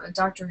a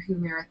Doctor Who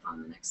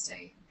marathon the next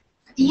day.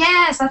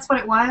 Yes, that's what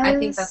it was. I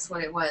think that's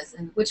what it was,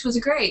 and which was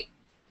great.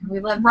 We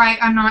loved. Right,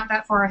 I'm not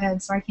that far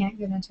ahead, so I can't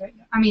get into it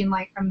yet. I mean,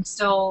 like, I'm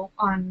still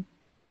on.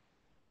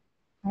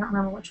 I don't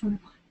remember which one.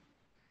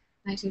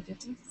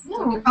 1950s.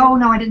 No. Oh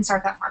no, I didn't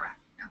start that far back.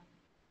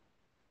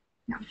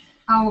 No.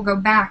 I will go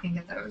back and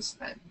get those,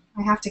 but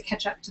I have to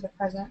catch up to the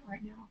present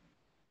right now.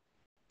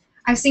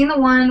 I've seen the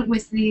one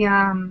with the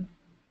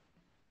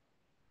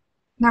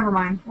never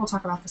mind. We'll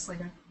talk about this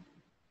later.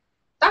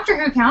 Doctor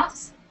Who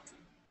counts.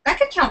 That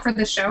could count for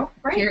this show,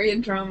 right?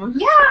 Period drama.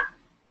 Yeah.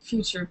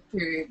 Future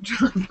period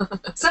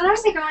drama.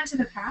 Sometimes they go into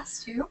the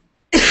past too.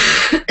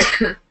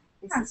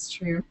 That's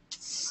true.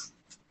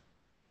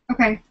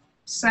 Okay,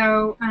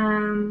 so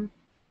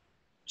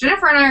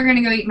Jennifer and I are going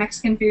to go eat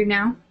Mexican food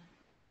now.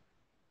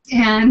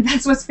 And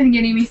that's what's been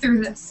getting me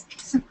through this.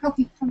 So I'm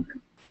really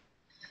hungry.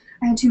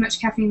 I had too much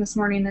caffeine this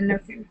morning and no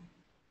food.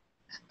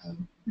 Uh-oh.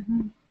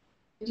 Mm-hmm.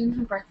 You didn't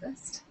have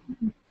breakfast?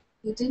 Mm-hmm.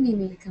 You did need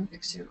me to come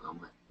fix you an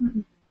omelet.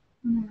 Mm-mm.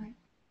 I'm all right.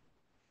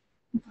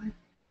 I'm fine.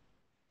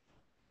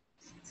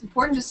 It's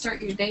important to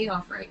start your day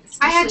off right.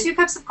 I had 2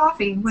 cups of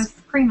coffee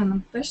with cream in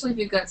them. Especially if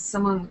you've got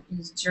someone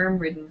who's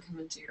germ-ridden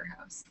coming to your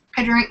house.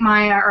 I drank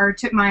or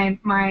took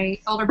my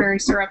elderberry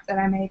syrup that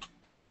I made.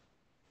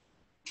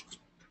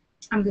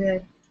 I'm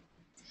good.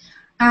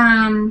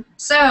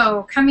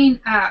 So coming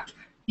up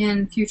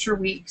in future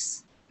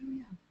weeks. Oh,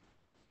 yeah.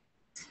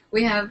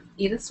 We have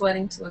Edith's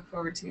wedding to look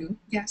forward to.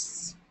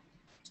 Yes.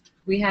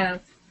 We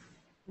have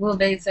Will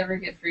Bates Ever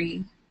Get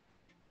Free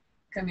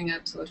coming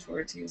up to look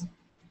forward to.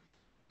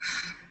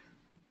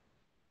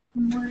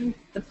 I'm worried.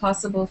 The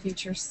possible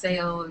future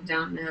sale of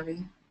Downton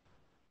Abbey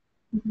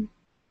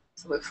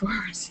to look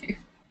forward to.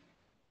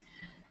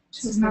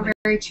 This is not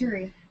very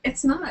cheery.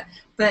 It's not,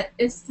 but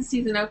it's the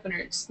season opener.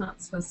 It's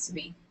not supposed to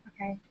be.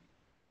 Okay.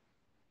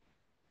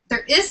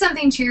 There is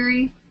something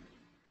cheery.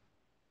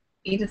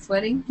 Edith's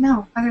wedding?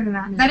 No, other than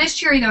that. No. That is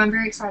cheery, though. I'm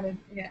very excited.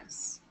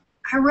 Yes.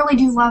 I really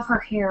do love her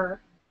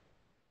hair.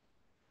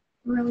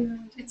 Really,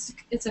 really do.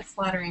 It's a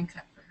flattering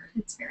cut for her.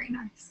 It's very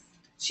nice.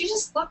 She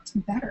just looked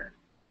better.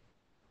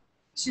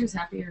 She was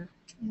happier.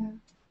 Yeah.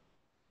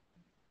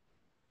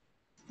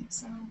 I think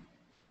so.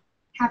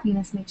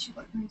 Happiness makes you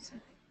look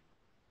nicer.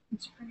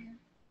 It's prettier.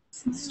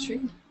 It's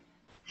true.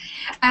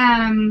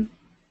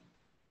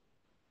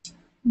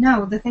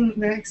 No, the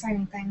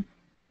exciting thing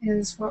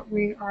is what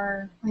we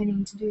are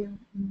planning to do.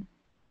 And,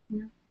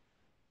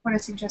 what I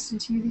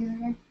suggested to you the other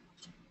day.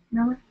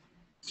 Remember?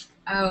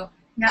 Oh.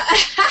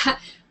 Yeah.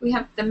 We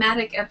have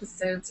thematic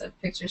episodes of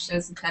picture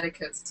shows and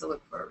petticoats to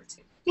look forward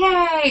to.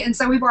 Yay! And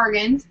so we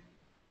bargained.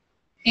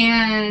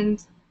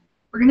 And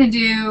we're going to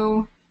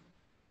do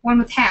one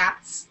with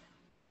hats.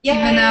 Yay!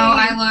 Even though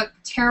I look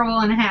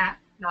terrible in a hat.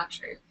 Not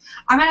true.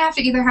 I'm going to have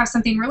to either have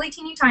something really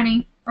teeny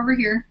tiny over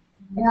here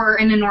or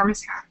an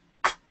enormous hat.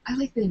 I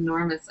like the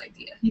enormous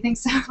idea. You think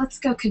so? Let's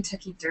go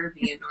Kentucky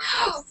Derby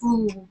enormous.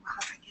 Ooh, I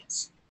like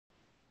it.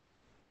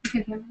 You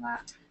can handle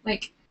that.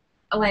 Like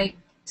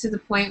to the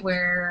point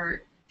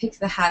where pick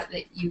the hat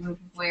that you would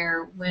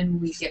wear when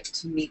we get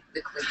to meet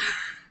the queen.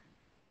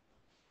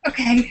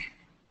 Okay.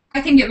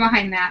 I can get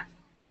behind that.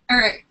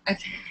 Alright.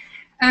 Okay.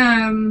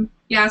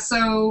 Yeah,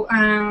 so,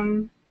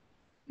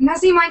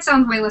 Nessie might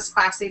sound way less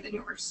classy than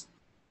yours.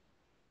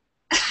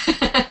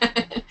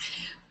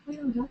 We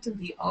don't have to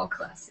be all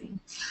classy.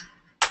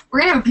 We're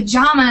gonna have a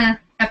pajama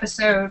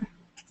episode.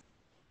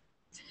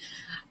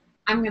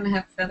 I'm gonna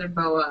have feather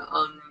boa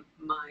on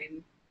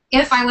mine.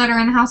 If I let her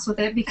in the house with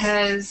it,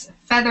 because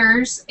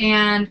feathers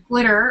and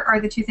glitter are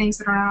the 2 things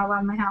that are not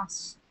allowed in my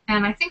house.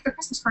 And I think the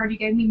Christmas card you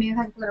gave me may have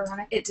had glitter on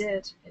it. It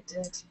did. It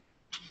did.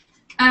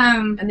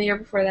 And the year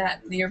before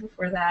that, and the year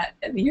before that,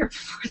 and the year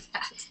before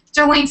that.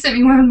 Jolene sent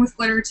me one with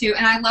glitter too,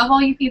 and I love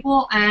all you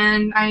people,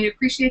 and I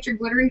appreciate your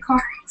glittery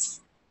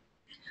cards.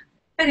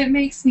 But it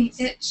makes me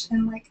itch,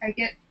 and like I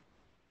get.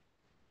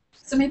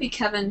 So maybe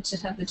Kevin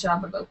should have the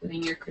job of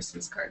opening your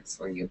Christmas cards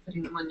for you,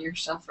 putting them on your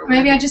shelf. Or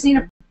maybe I just need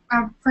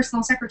a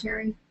personal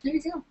secretary. There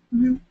you go.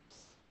 Mm-hmm.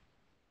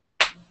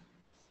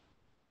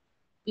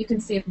 You can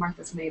see if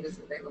Martha's Maid is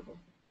available.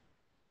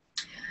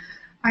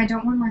 I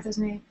don't want Martha's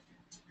Maid.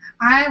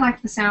 I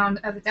like the sound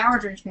of the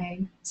Dowager's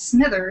Maid,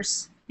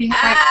 Smithers.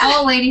 Like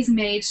all ladies'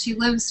 maids, she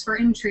lives for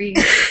intrigue.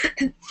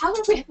 How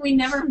have we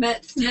never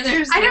met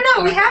Smithers? I don't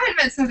know. We haven't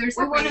met Smithers.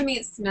 We want to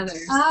meet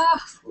Smithers.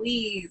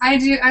 Please. I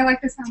do. I like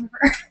the sound of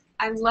her.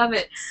 I love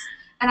it.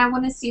 And I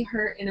want to see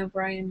her and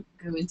O'Brien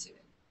go into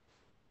it.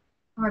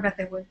 Oh, I bet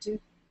they would, too.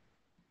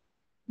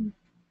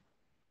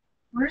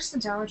 Where does the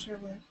Dowager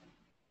live?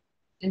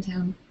 In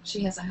town.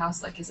 She has a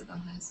house like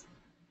Isabel has.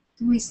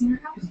 Did we see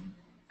her house?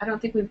 I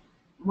don't think we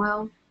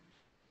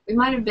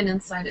might have been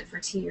inside it for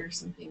tea or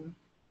something.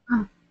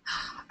 Oh,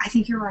 I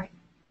think you're right.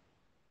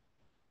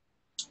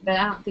 But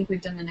I don't think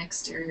we've done an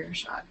exterior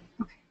shot.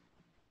 Okay.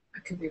 I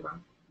could be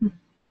wrong.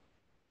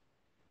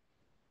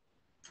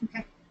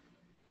 Okay.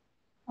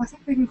 Well, I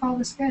think we can call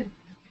this good.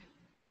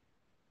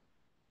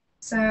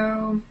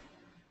 So,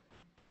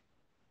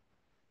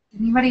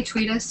 did anybody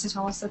tweet us to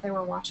tell us that they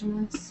were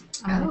watching this?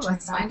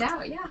 Let's find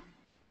out, yeah.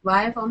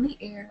 Live on the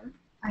air.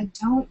 I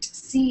don't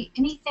see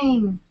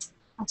anything.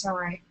 That's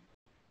alright.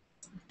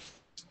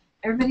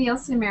 Everybody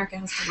else in America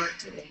has to work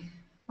today.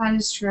 That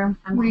is true.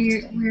 I'm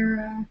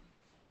We're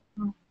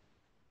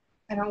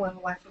I don't live a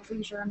life of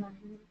leisure. I'm not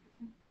even.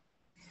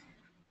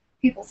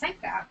 People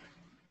think that.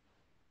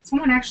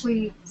 Someone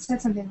actually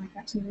said something like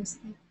that to me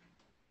recently.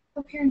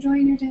 Hope you're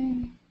enjoying your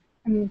day.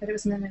 I mean, but it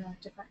was meant in a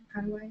different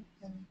kind of way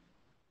than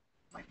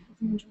like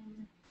if you enjoy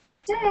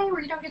a day where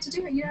you don't get to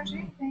do it, you don't have to do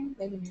anything.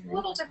 Maybe A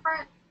little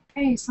different.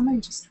 Hey, somebody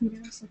just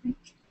tweeted us, I think.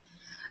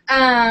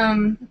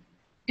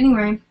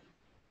 Anyway.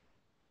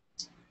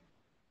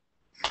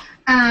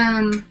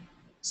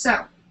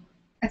 So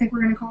I think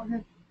we're gonna call it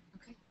good.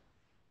 Okay.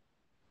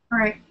 All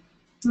right.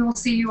 We will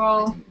see you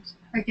all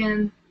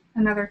again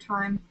another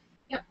time.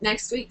 Yep.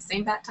 Next week,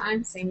 same bat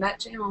time, same bat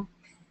channel.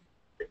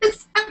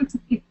 It's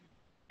happening.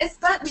 It's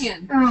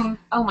Batman. Oh.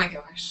 Oh my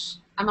gosh.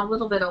 I'm a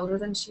little bit older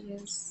than she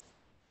is.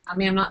 I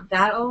mean, I'm not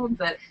that old,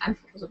 but I'm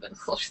a little bit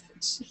older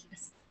than she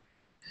is.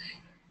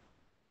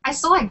 I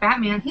still like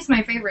Batman. He's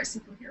my favorite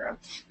superhero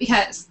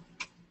because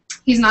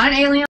he's not an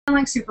alien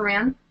like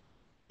Superman,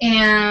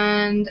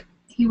 and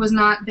he was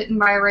not bitten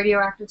by a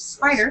radioactive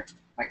spider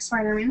like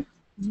Spider-Man.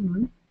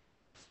 Mm-hmm.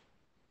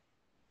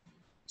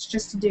 It's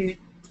just a dude.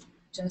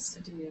 Just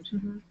a dude.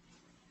 Mm-hmm.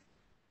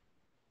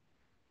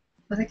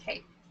 With a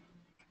cape.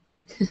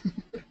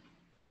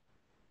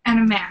 And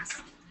a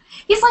mask.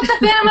 He's like the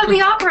Phantom of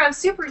the Opera of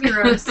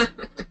superheroes.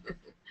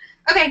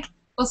 Okay,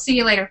 we'll see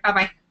you later.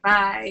 Bye-bye.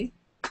 Bye.